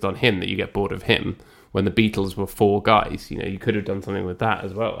focused on him that you get bored of him. When the Beatles were 4 guys, you could have done something with that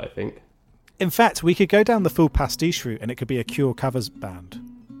as well, I think. In fact, we could go down the full pastiche route and it could be a Cure covers band.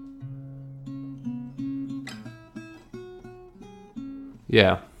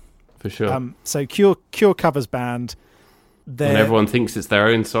 Yeah, for sure. So Cure covers band. And everyone thinks it's their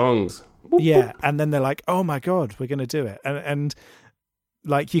own songs. Yeah, and then they're like, oh my God, we're going to do it. And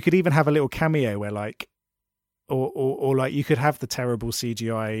like, you could even have a little cameo where like, or like you could have the terrible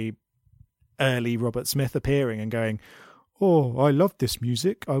CGI early Robert Smith appearing and going, oh, I love this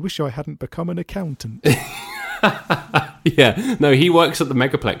music. I wish I hadn't become an accountant. Yeah. No, he works at the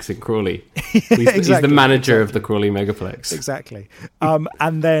Megaplex in Crawley. He's the manager of the Crawley Megaplex. Exactly.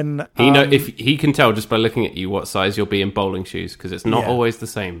 And then... if he can tell just by looking at you what size you'll be in bowling shoes, because it's not always the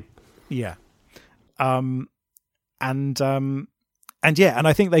same. Yeah. And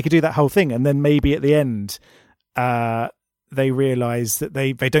I think they could do that whole thing. And then maybe at the end, they realise that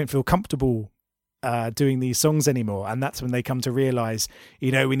they don't feel comfortable doing these songs anymore, and that's when they come to realise,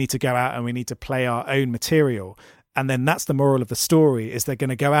 we need to go out and we need to play our own material. And then that's the moral of the story, is they're going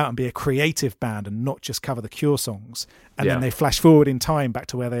to go out and be a creative band and not just cover the Cure songs. And then they flash forward in time back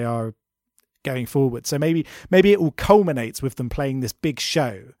to where they are going forward. So maybe it all culminates with them playing this big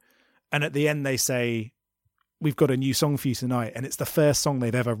show, and at the end they say, we've got a new song for you tonight, and it's the first song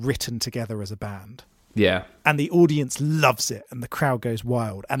they've ever written together as a band. Yeah. And the audience loves it, and the crowd goes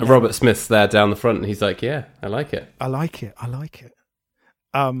wild. And Robert Smith's there down the front, and he's like, yeah, I like it. I like it.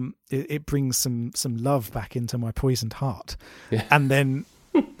 It brings some love back into my poisoned heart. Yeah. And then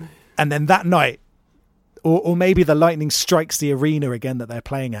that night, or maybe the lightning strikes the arena again that they're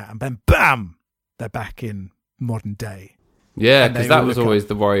playing at, and then bam, they're back in modern day. Yeah, because that was always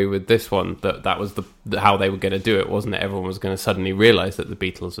the worry with this one, that was how they were going to do it, wasn't it? Everyone was going to suddenly realise that the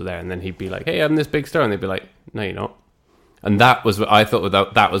Beatles were there, and then he'd be like, hey, I'm this big star, and they'd be like, no, you're not. And that was, I thought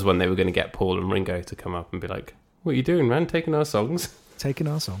that was when they were going to get Paul and Ringo to come up and be like, what are you doing, man? Taking our songs? Taking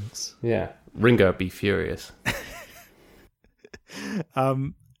our songs. Yeah. Ringo would be furious.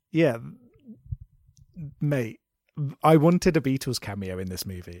 Yeah. Mate, I wanted a Beatles cameo in this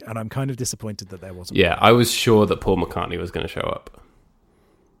movie, and I'm kind of disappointed that there wasn't. Yeah, I was sure that Paul McCartney was going to show up.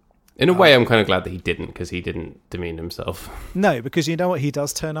 In a way, I'm kind of glad that he didn't, because he didn't demean himself. No, because you know what he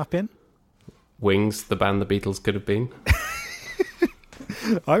does turn up in? Wings, the band the Beatles could have been.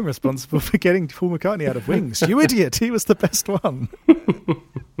 I'm responsible for getting Paul McCartney out of Wings. You idiot, he was the best one.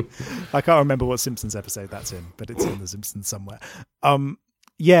 I can't remember what Simpsons episode that's in, but it's in The Simpsons somewhere.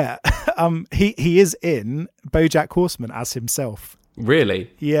 Yeah, he is in BoJack Horseman as himself.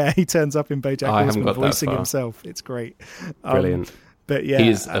 Really? Yeah, he turns up in BoJack Horseman voicing himself. It's great. Brilliant. But yeah,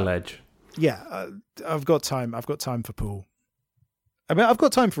 he's a ledge. Yeah, I've got time. I've got time for Paul. I mean, I've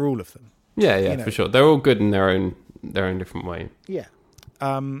got time for all of them. Yeah, for sure. They're all good in their own different way. Yeah.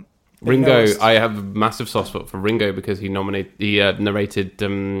 Ringo, I have a massive soft spot for Ringo because he narrated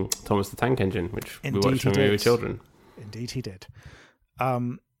Thomas the Tank Engine, which Indeed we watched when we were children. Indeed, he did.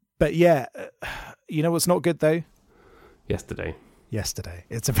 But yeah, you know what's not good though? Yesterday.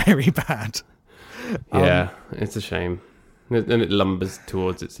 It's a very bad. Yeah, it's a shame. And it lumbers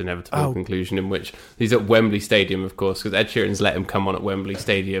towards its inevitable conclusion, in which he's at Wembley Stadium, of course, because Ed Sheeran's let him come on at Wembley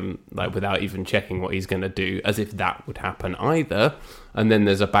Stadium without even checking what he's going to do, as if that would happen either. And then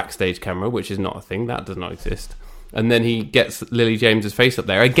there's a backstage camera, which is not a thing, that does not exist. And then he gets Lily James's face up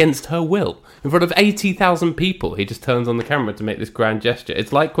there against her will in front of 80,000 people. He just turns on the camera to make this grand gesture.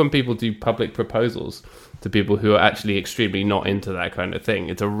 It's like when people do public proposals to people who are actually extremely not into that kind of thing.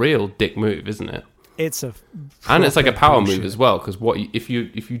 It's a real dick move, isn't it? It's like a power move as well, because if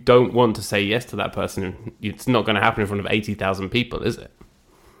you don't want to say yes to that person, it's not going to happen in front of 80,000 people, is it?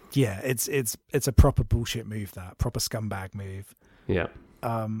 Yeah, it's a proper bullshit move, that proper scumbag move. Yeah.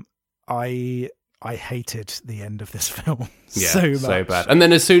 I hated the end of this film so bad. And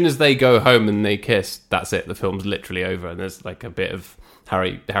then as soon as they go home and they kiss, that's it. The film's literally over, and there's like a bit of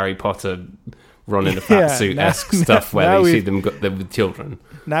Harry Potter Ron in a fat suit-esque stuff where they see them with children.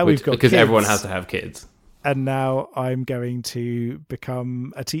 Now we've got because kids, everyone has to have kids. And now I'm going to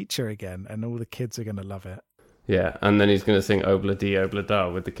become a teacher again, and all the kids are going to love it. Yeah, and then he's going to sing Obla Di Obla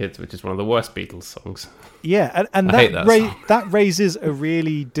Da with the kids, which is one of the worst Beatles songs. Yeah, and that raises a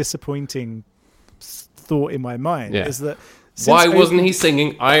really disappointing thought in my mind. Yeah. Is that why wasn't he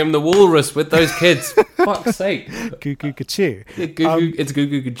singing I Am the Walrus with those kids? Fuck's sake. Goo Goo Gachoo. It's Goo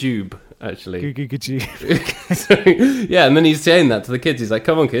Goo Gajube. actually. Goo goo goo. So, yeah, and then he's saying that to the kids. He's like,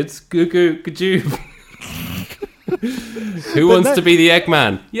 "Come on, kids, goo goo goo." Who wants to be the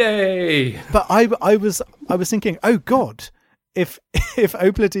Eggman? Yay! But I was thinking, oh God, if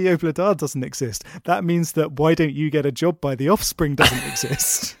Obladi Oblada doesn't exist, that means that Why Don't You Get a Job by The Offspring doesn't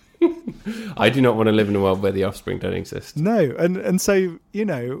exist. I do not want to live in a world where the Offspring don't exist. No, and so, you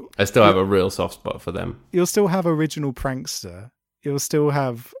know, I still have a real soft spot for them. you'll still have Original Prankster. You'll still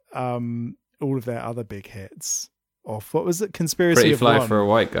have all of their other big hits. Off what was it? Conspiracy Pretty of Fly One. for a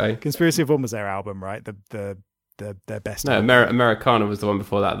White Guy. Conspiracy of One was their album, right? Their best. No, album. Americana was the one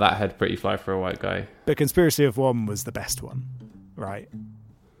before that. That had Pretty Fly for a White Guy. But Conspiracy of One was the best one, right?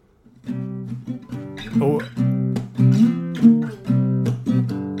 Or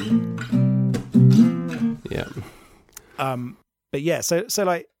Yeah. but yeah, so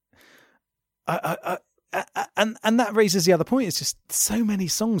like, and that raises the other point. It's just so many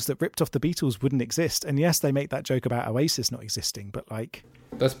songs that ripped off the Beatles wouldn't exist. And yes, they make that joke about Oasis not existing, but like,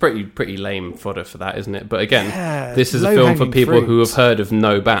 That's pretty lame fodder for that, isn't it? But again, yeah, this is a film for low-hanging people fruit. who have heard of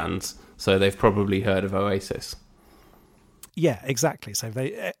no bands, so they've probably heard of Oasis. Yeah, exactly. So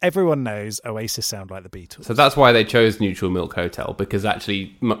everyone knows Oasis sound like the Beatles. So that's why they chose Neutral Milk Hotel, because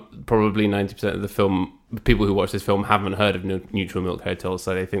actually probably 90% of the people who watch this film haven't heard of Neutral Milk Hotel,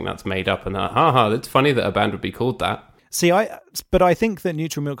 so they think that's made up, and they're like, haha, that's funny that a band would be called that. See, but I think that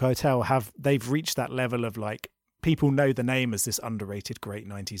Neutral Milk Hotel they've reached that level of like, people know the name as this underrated great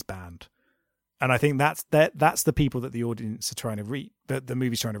 90s band. And I think that's the people that the audience are trying to reach, that the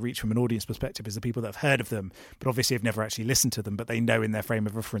movie's trying to reach from an audience perspective, is the people that have heard of them, but obviously have never actually listened to them, but they know in their frame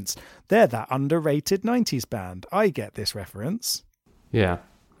of reference, they're that underrated 90s band. I get this reference. Yeah.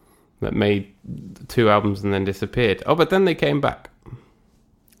 That made 2 albums and then disappeared. Oh, but then they came back.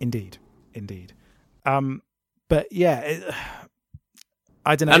 Indeed. But yeah,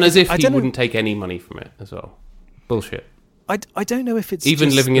 I don't know. And as if he wouldn't take any money from it as well. Bullshit. I don't know if it's even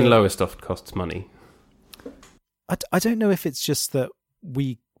just living in that- lower stuff costs money. I don't know if it's just that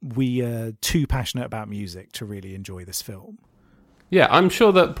we are too passionate about music to really enjoy this film. Yeah, I'm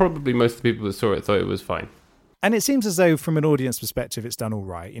sure that probably most of the people that saw it thought it was fine. And it seems as though from an audience perspective, it's done all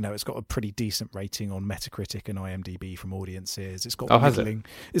right. You know, it's got a pretty decent rating on Metacritic and IMDb from audiences. It's got has it? middling.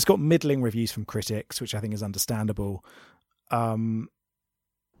 It's got middling reviews from critics, which I think is understandable.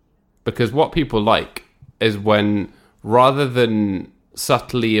 Because what people like is when, rather than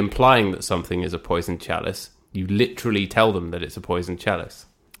subtly implying that something is a poisoned chalice, you literally tell them that it's a poisoned chalice.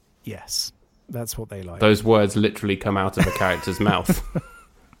 Yes, that's what they like. Those words literally come out of a character's mouth.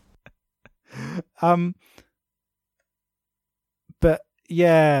 But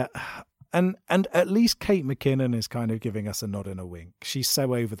yeah, and at least Kate McKinnon is kind of giving us a nod and a wink. She's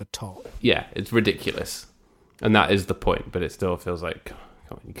so over the top. Yeah, it's ridiculous. And that is the point, but it still feels like, come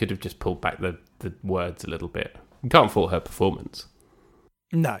on, you could have just pulled back the words a little bit. You can't fault her performance.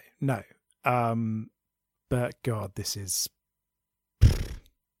 No. But God, this is...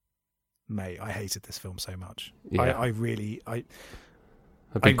 Mate, I hated this film so much. Yeah. I'd I'd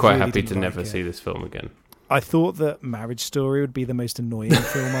be quite really happy didn't to like never it. see this film again. I thought that Marriage Story would be the most annoying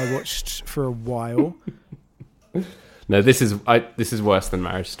film I watched for a while. No, this is worse than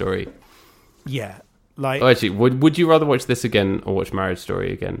Marriage Story. Yeah, like Oh, actually, would you rather watch this again or watch Marriage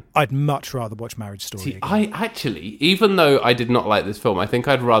Story again? I'd much rather watch Marriage Story. See, again. I actually, even though I did not like this film, I think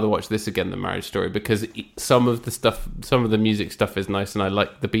I'd rather watch this again than Marriage Story, because some of the music stuff is nice, and I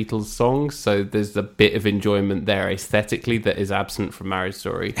like the Beatles songs, so there's a bit of enjoyment there aesthetically that is absent from Marriage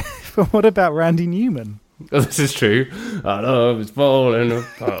Story. But what about Randy Newman? Oh, this is true. Our love is falling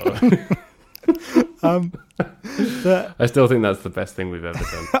apart. I still think that's the best thing we've ever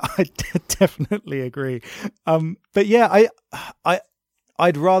done. I definitely agree. But yeah,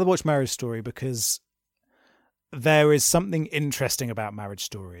 I'd rather watch Marriage Story because there is something interesting about Marriage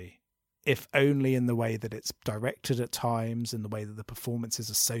Story, if only in the way that it's directed at times and the way that the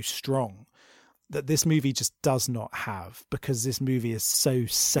performances are so strong, that this movie just does not have, because this movie is so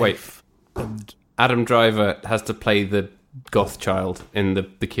safe. And Adam Driver has to play the goth child in the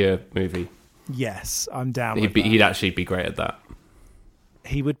Cure movie. yes, I'm down with that. He'd actually be great at that.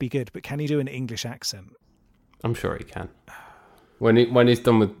 He would be good, but can he do an English accent? I'm sure he can. When he's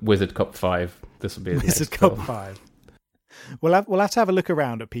done with Wizard Cop 5, this will be his Wizard next Cop film. 5. We'll have to have a look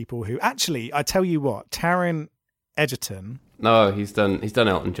around at people who actually, I tell you what, Taron Egerton, No, he's done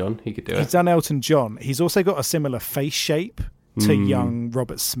Elton John. He could do he's it. done Elton John. He's also got a similar face shape to young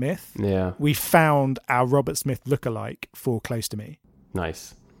Robert Smith. Yeah, We found our Robert Smith lookalike for Close to Me.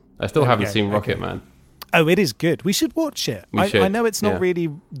 nice. I still There we haven't go, seen Rocket okay. Man. Oh, it is good. We should watch it. We I should, know it's not yeah. really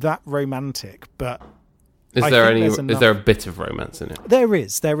that romantic, but Is I there think any? there's Is enough- there a bit of romance in it? There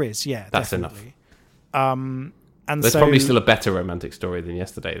is, yeah. That's definitely. And There's so, probably still a better romantic story than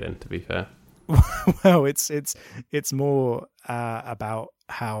Yesterday. Then, to be fair. well, it's more about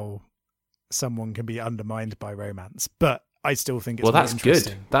how someone can be undermined by romance, but I still think it's Well, more that's good.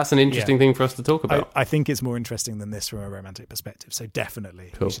 interesting. That's an interesting thing for us to talk about. I think it's more interesting than this from a romantic perspective. So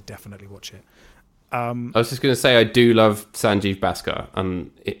definitely, Cool. you should definitely watch it. I was just going to say I do love Sanjeev Bhaskar,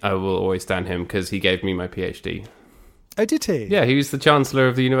 and I will always stand him because he gave me my PhD. Oh, did he? Yeah, he was the Chancellor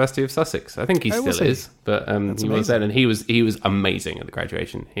of the University of Sussex. I think he Oh, was still he? is, but he was amazing. then, and he was amazing at the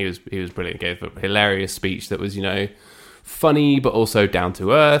graduation. He was brilliant. Gave a hilarious speech that was funny but also down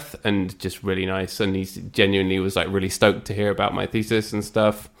to earth and just really nice. And he genuinely was like really stoked to hear about my thesis and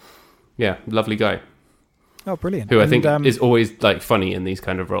stuff. Yeah, lovely guy Oh, brilliant. who I And, think is always like funny in these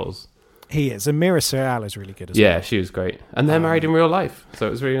kind of roles. he is. And Mira Sorrell is really good as well. Yeah, she was great, and they're married in real life, so it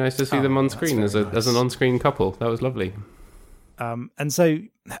was really nice to see them on that's screen as very as an nice. on-screen couple. That was lovely. And so,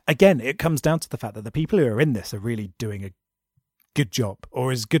 again, it comes down to the fact that the people who are in this are really doing a good job,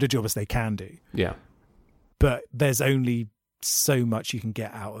 or as good a job as they can do. Yeah, But there's only so much you can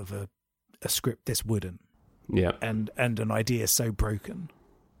get out of a script this wooden, yeah, and an idea so broken.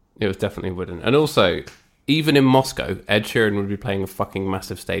 it was definitely wooden, and also. Even in Moscow, Ed Sheeran would be playing a fucking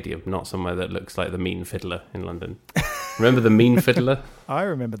massive stadium, not somewhere that looks like the Mean Fiddler in London. Remember the Mean Fiddler? I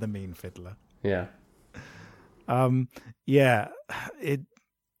remember the Mean Fiddler. Yeah. Yeah,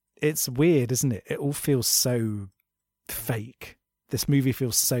 it's weird, isn't it? It all feels so fake. This movie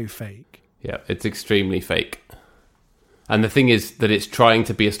feels so fake. Yeah, it's extremely fake. And the thing is that it's trying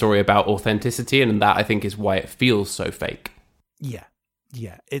to be a story about authenticity, and that I think is why it feels so fake. Yeah.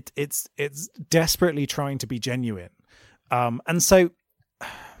 It's desperately trying to be genuine. And so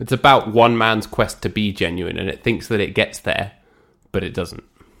It's about one man's quest to be genuine, and it thinks that it gets there, but it doesn't.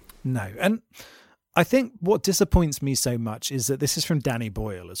 no. And I think what disappoints me so much is that this is from Danny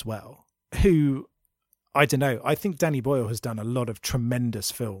Boyle as well, who, I don't know, I think Danny Boyle has done a lot of tremendous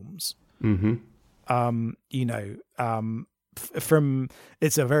films. Mm-hmm. From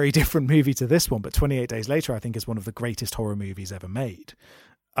it's a very different movie to this one, but 28 Days Later I think is one of the greatest horror movies ever made.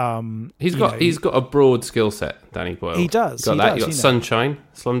 He's got a broad skill set, Danny Boyle. He does, He's got he that. does, You got Sunshine,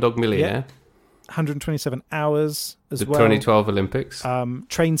 Slumdog Millionaire, 127 Hours as the well. 2012 Olympics.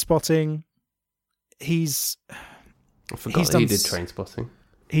 Train Spotting. I forgot that he did Train Spotting.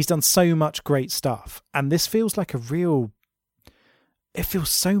 He's done so much great stuff, and this feels like it feels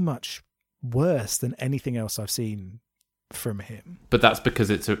so much worse than anything else I've seen from him. But that's because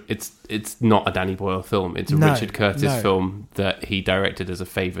it's not a Danny Boyle film. It's a Richard Curtis film that he directed as a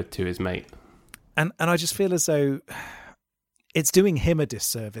favour to his mate. And I just feel as though it's doing him a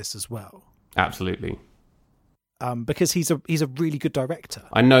disservice as well. Absolutely. Because he's a really good director.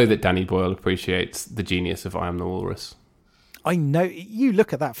 I know that Danny Boyle appreciates the genius of I Am the Walrus. I know, you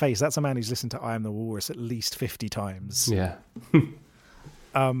look at that face, that's a man who's listened to I Am the Walrus at least 50 times. Yeah.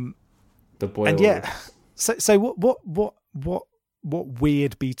 The Boyle. And yeah, so what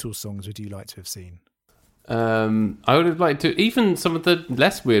weird Beatles songs would you like to have seen? I would have liked to, even some of the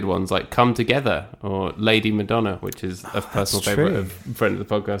less weird ones like Come Together or Lady Madonna, which is a personal favourite of a friend of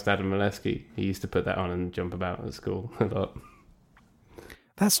the podcast, Adam Molesky. He used to put that on and jump about at school a lot.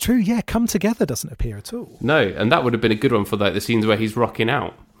 That's true, yeah. Come Together doesn't appear at all. No, and that would have been a good one for like the scenes where he's rocking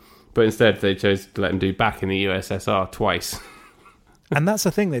out. But instead they chose to let him do Back in the USSR twice. And that's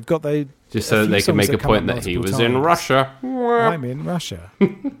the thing, they've got those... Just so that they can make a point that he was in Russia. I'm in Russia.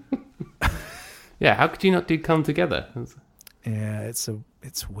 Yeah, how could you not do Come Together? Yeah, it's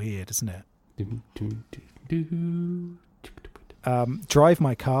weird, isn't it? Drive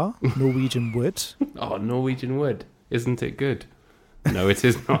My Car, Norwegian Wood. Oh, Norwegian Wood. Isn't it good? No, it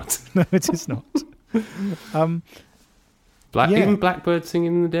is not. No, it is not. Even Blackbird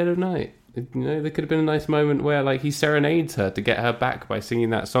singing in the dead of night. There could have been a nice moment where like he serenades her to get her back by singing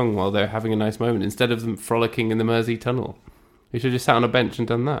that song while they're having a nice moment instead of them frolicking in the Mersey Tunnel. He should have just sat on a bench and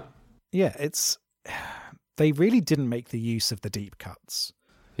done that. Yeah, they really didn't make the use of the deep cuts.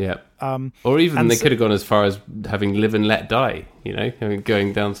 Yeah. Or even they could have gone as far as having Live and Let Die,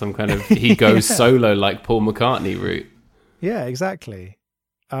 going down some kind of he goes solo like Paul McCartney route. Yeah, exactly.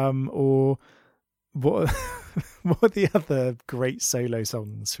 Or what what are the other great solo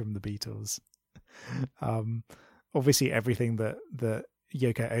songs from the Beatles? Obviously everything that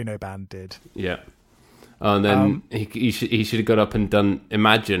Yoko Ono band did. Yeah. Oh, and then he should have got up and done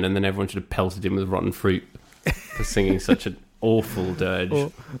Imagine, and then everyone should have pelted him with rotten fruit for singing such an awful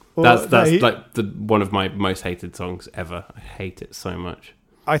dirge. That's one of my most hated songs ever. I hate it so much.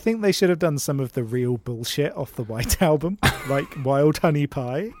 I think they should have done some of the real bullshit off the White Album, like Wild Honey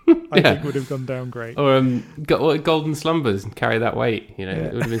Pie. I think would have gone down great. Or Golden Slumbers and Carry That Weight. You know,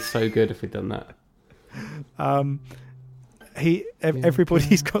 it would have been so good if we'd done that.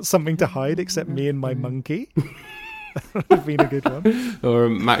 Everybody's got something to hide except me and my monkey. That would have been a good one. Or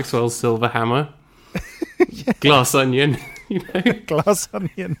Maxwell's Silver Hammer. Glass Onion. You know? Glass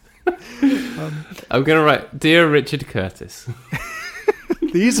Onion. I'm going to write, Dear Richard Curtis.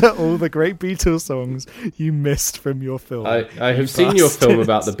 These are all the great Beatles songs you missed from your film. I have seen your film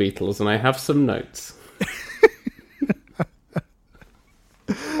about the Beatles, and I have some notes.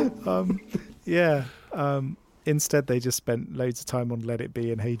 Instead, they just spent loads of time on Let It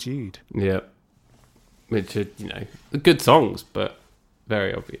Be and Hey Jude. Yeah. Which are, good songs, but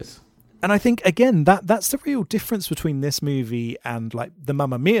very obvious. And I think, again, that's the real difference between this movie and like the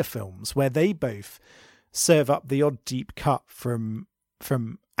Mamma Mia films, where they both serve up the odd deep cut from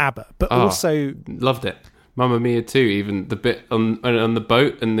ABBA, but also loved it. Mamma Mia too. Even the bit on the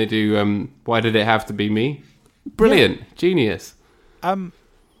boat, and they do Why Did It Have to Be Me? Brilliant, genius.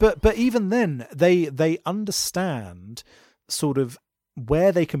 But even then, they understand sort of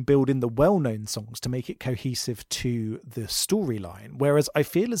where they can build in the well-known songs to make it cohesive to the storyline. Whereas I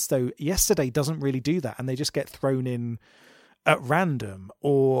feel as though Yesterday doesn't really do that, and they just get thrown in at random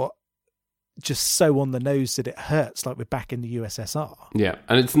or just so on the nose that it hurts, like we're back in the USSR. Yeah,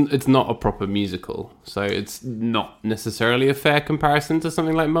 and it's not a proper musical, so it's not necessarily a fair comparison to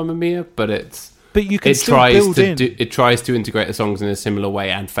something like Mamma Mia, but you can still build in. It tries to integrate the songs in a similar way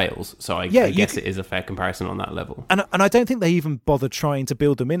and fails. So I guess it is a fair comparison on that level. And I don't think they even bother trying to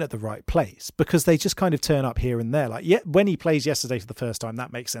build them in at the right place, because they just kind of turn up here and there. Like, when he plays Yesterday for the first time,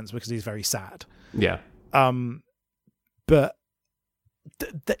 that makes sense because he's very sad. Yeah. But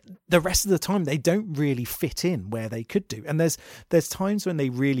the rest of the time they don't really fit in where they could do. And there's times when they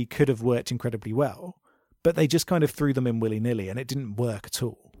really could have worked incredibly well, but they just kind of threw them in willy-nilly and it didn't work at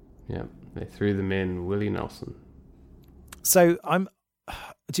all. Yeah, they threw them in Willie Nelson. So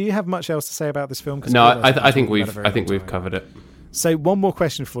do you have much else to say about this film? No, I think we've covered it. So one more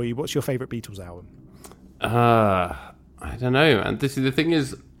question for you. What's your favourite Beatles album? I don't know, man. The thing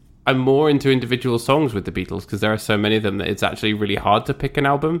is, I'm more into individual songs with the Beatles because there are so many of them that it's actually really hard to pick an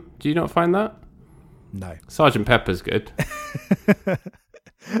album. Do you not find that? No. Sgt. Pepper's good.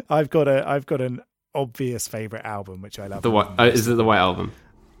 I've got an obvious favourite album which I love. Is it the White Album?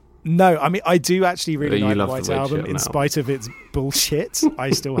 No, I mean I do actually really like the White the Album in spite of its bullshit. I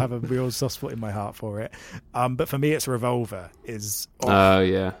still have a real soft spot in my heart for it. But for me, it's Revolver.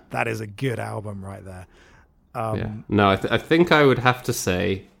 Yeah, that is a good album right there. No, I think I would have to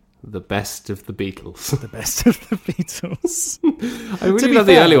say the best of the Beatles. The best of the Beatles. I really love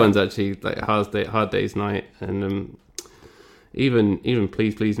the early ones actually, like Hard Day's Night and even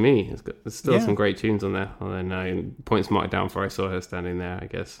Please Please Me. There's still some great tunes on there. Although no, points marked down for I Saw Her Standing There. I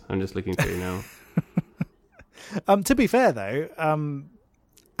guess I'm just looking through now. To be fair though,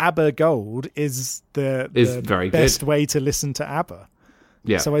 ABBA Gold is the very best good way to listen to ABBA.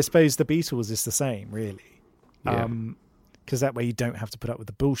 Yeah. So I suppose the Beatles is the same, really. Yeah. Because that way you don't have to put up with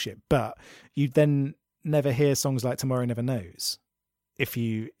the bullshit. But you then never hear songs like Tomorrow Never Knows if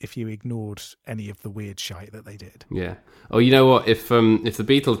you ignored any of the weird shite that they did. Yeah. Oh, you know what? If the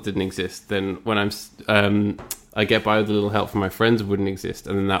Beatles didn't exist, then when I Get By With a Little Help from My Friends wouldn't exist,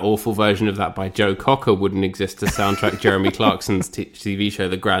 and then that awful version of that by Joe Cocker wouldn't exist to soundtrack Jeremy Clarkson's TV show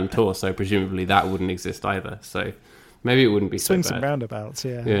The Grand Tour. So presumably that wouldn't exist either. So maybe it wouldn't be Swings so bad. and roundabouts,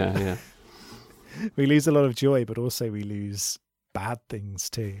 yeah. Yeah. We lose a lot of joy, but also we lose bad things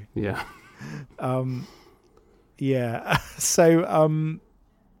too. Yeah. Yeah. So,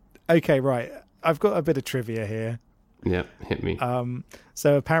 okay, right. I've got a bit of trivia here. Yeah, hit me.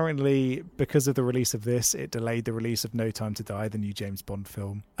 So apparently, because of the release of this, it delayed the release of No Time to Die, the new James Bond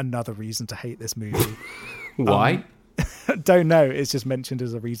film. Another reason to hate this movie. Why? Don't know. It's just mentioned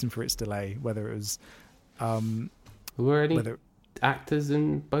as a reason for its delay. Whether it was, were any actors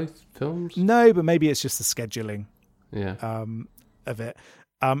in both films? No, but maybe it's just the scheduling. Yeah. Of it.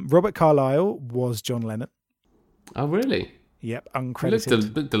 Robert Carlyle was John Lennon. Oh, really? Yep, uncredited. He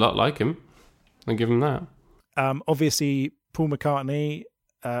looked a lot like him. I'll give him that. Obviously, Paul McCartney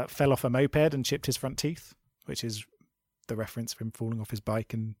fell off a moped and chipped his front teeth, which is the reference for him falling off his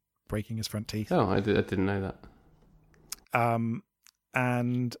bike and breaking his front teeth. Oh, I didn't know that.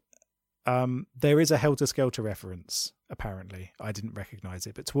 And there is a Helter Skelter reference, apparently. I didn't recognise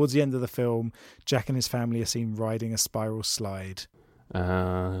it. But towards the end of the film, Jack and his family are seen riding a spiral slide.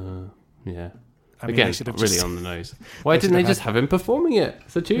 Yeah. I mean, again, not really on the nose. Why didn't they just have him performing it?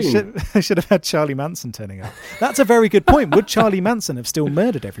 It's a tune. They should have had Charlie Manson turning up. That's a very good point. Would Charlie Manson have still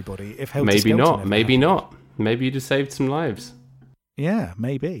murdered everybody if Helter Skelter Maybe not. never Maybe happened? not. Maybe you'd have saved some lives. Yeah,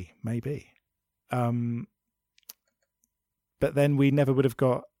 maybe. But then we never would have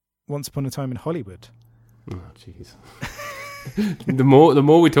got Once Upon a Time in Hollywood. Oh, jeez. The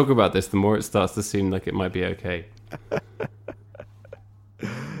more we talk about this, the more it starts to seem like it might be okay.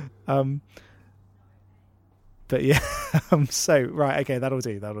 But yeah, so right, okay, that'll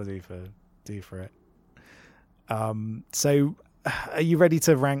do for it. So are you ready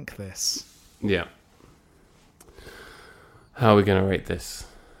to rank this? Yeah. How are we going to rate this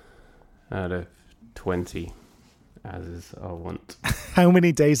out of 20, as is our want? How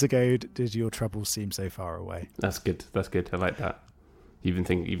many days ago did your troubles seem so far away? That's good. I like that. You've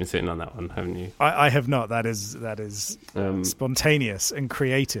been sitting on that one, haven't you? I have not. That is spontaneous and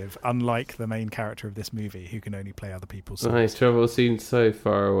creative, unlike the main character of this movie, who can only play other people's songs. My troubles seemed so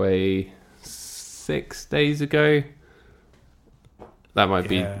far away 6 days ago. That might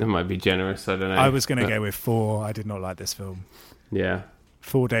be generous. I don't know. I was going to go with 4. I did not like this film. Yeah.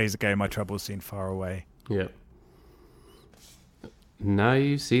 4 days ago, my troubles seemed far away. Yeah. Now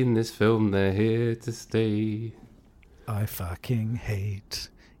you've seen this film, they're here to stay. I fucking hate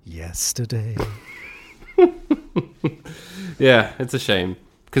yesterday. Yeah, it's a shame.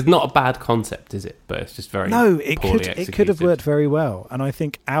 Because not a bad concept, is it? But it's just very it poorly could have worked very well. And I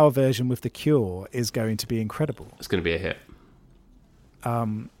think our version with The Cure is going to be incredible. It's going to be a hit.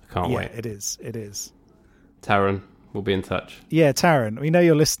 Can't wait. It is. Taron, we'll be in touch. Yeah, Taron, we know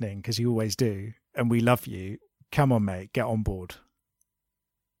you're listening because you always do, and we love you. Come on, mate, get on board.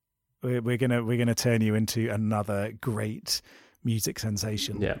 We're gonna turn you into another great music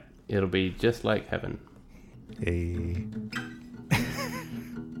sensation. Yeah, it'll be just like heaven. Hey.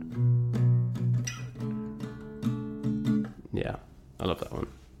 Yeah, I love that one,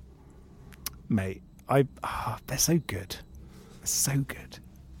 mate. They're so good. So good.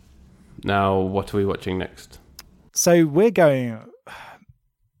 Now, what are we watching next? So we're getting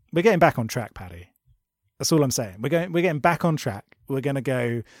back on track, Paddy. That's all I'm saying. We're getting back on track. We're going to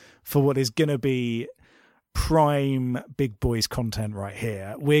go for what is going to be prime Big Boys content right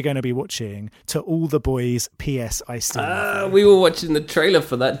here. We're going to be watching To All the Boys, P.S. I Still Love You. We were watching the trailer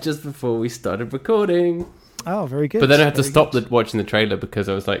for that just before we started recording. Oh, very good. But then I had to stop watching the trailer because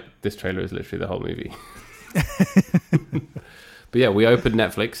I was like, this trailer is literally the whole movie. But yeah, we opened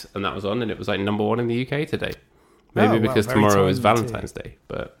Netflix and that was on, and it was like number 1 in the UK today. Maybe because tomorrow is Valentine's Day.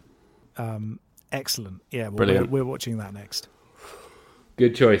 But excellent. Yeah, well, brilliant. We're watching that next.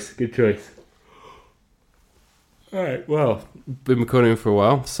 Good choice. All right, well, been recording for a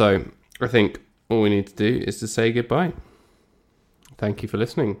while, so I think all we need to do is to say goodbye. Thank you for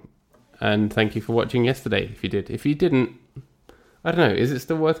listening, and thank you for watching yesterday, if you did. If you didn't, I don't know, is it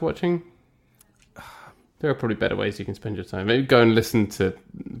still worth watching? There are probably better ways you can spend your time. Maybe go and listen to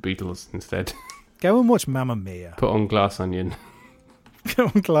Beatles instead. Go and watch Mamma Mia. Put on Glass Onion.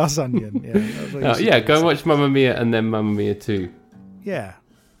 Go on Glass Onion, yeah. Go and watch Mamma Mia and then Mamma Mia 2. Yeah.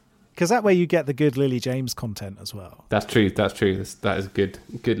 Because that way you get the good Lily James content as well. That's true. That is good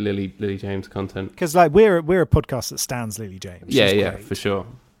Lily James content. Because like we're a podcast that stands Lily James. Yeah, for sure.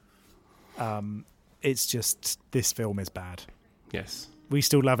 It's just this film is bad. Yes. We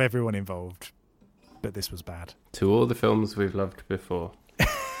still love everyone involved, but this was bad. To all the films we've loved before,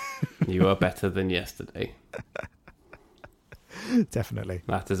 you are better than yesterday. Definitely.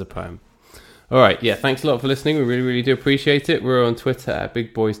 That is a poem. All right, yeah, thanks a lot for listening. We really, really do appreciate it. We're on Twitter at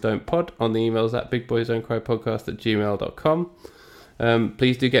BigBoysDon'tPod, on the emails at BigBoysDon'tCryPodcast@gmail.com.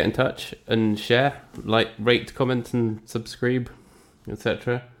 Please do get in touch and share, like, rate, comment, and subscribe,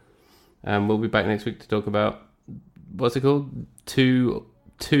 etc. We'll be back next week to talk about, what's it called? Two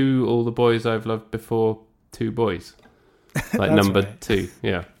All the Boys I've Loved Before, 2 Boys. Like number right. 2,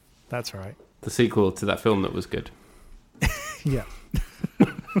 yeah. That's right. The sequel to that film that was good. Yeah.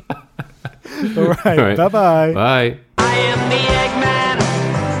 All right. Bye-bye. Bye. I am the egg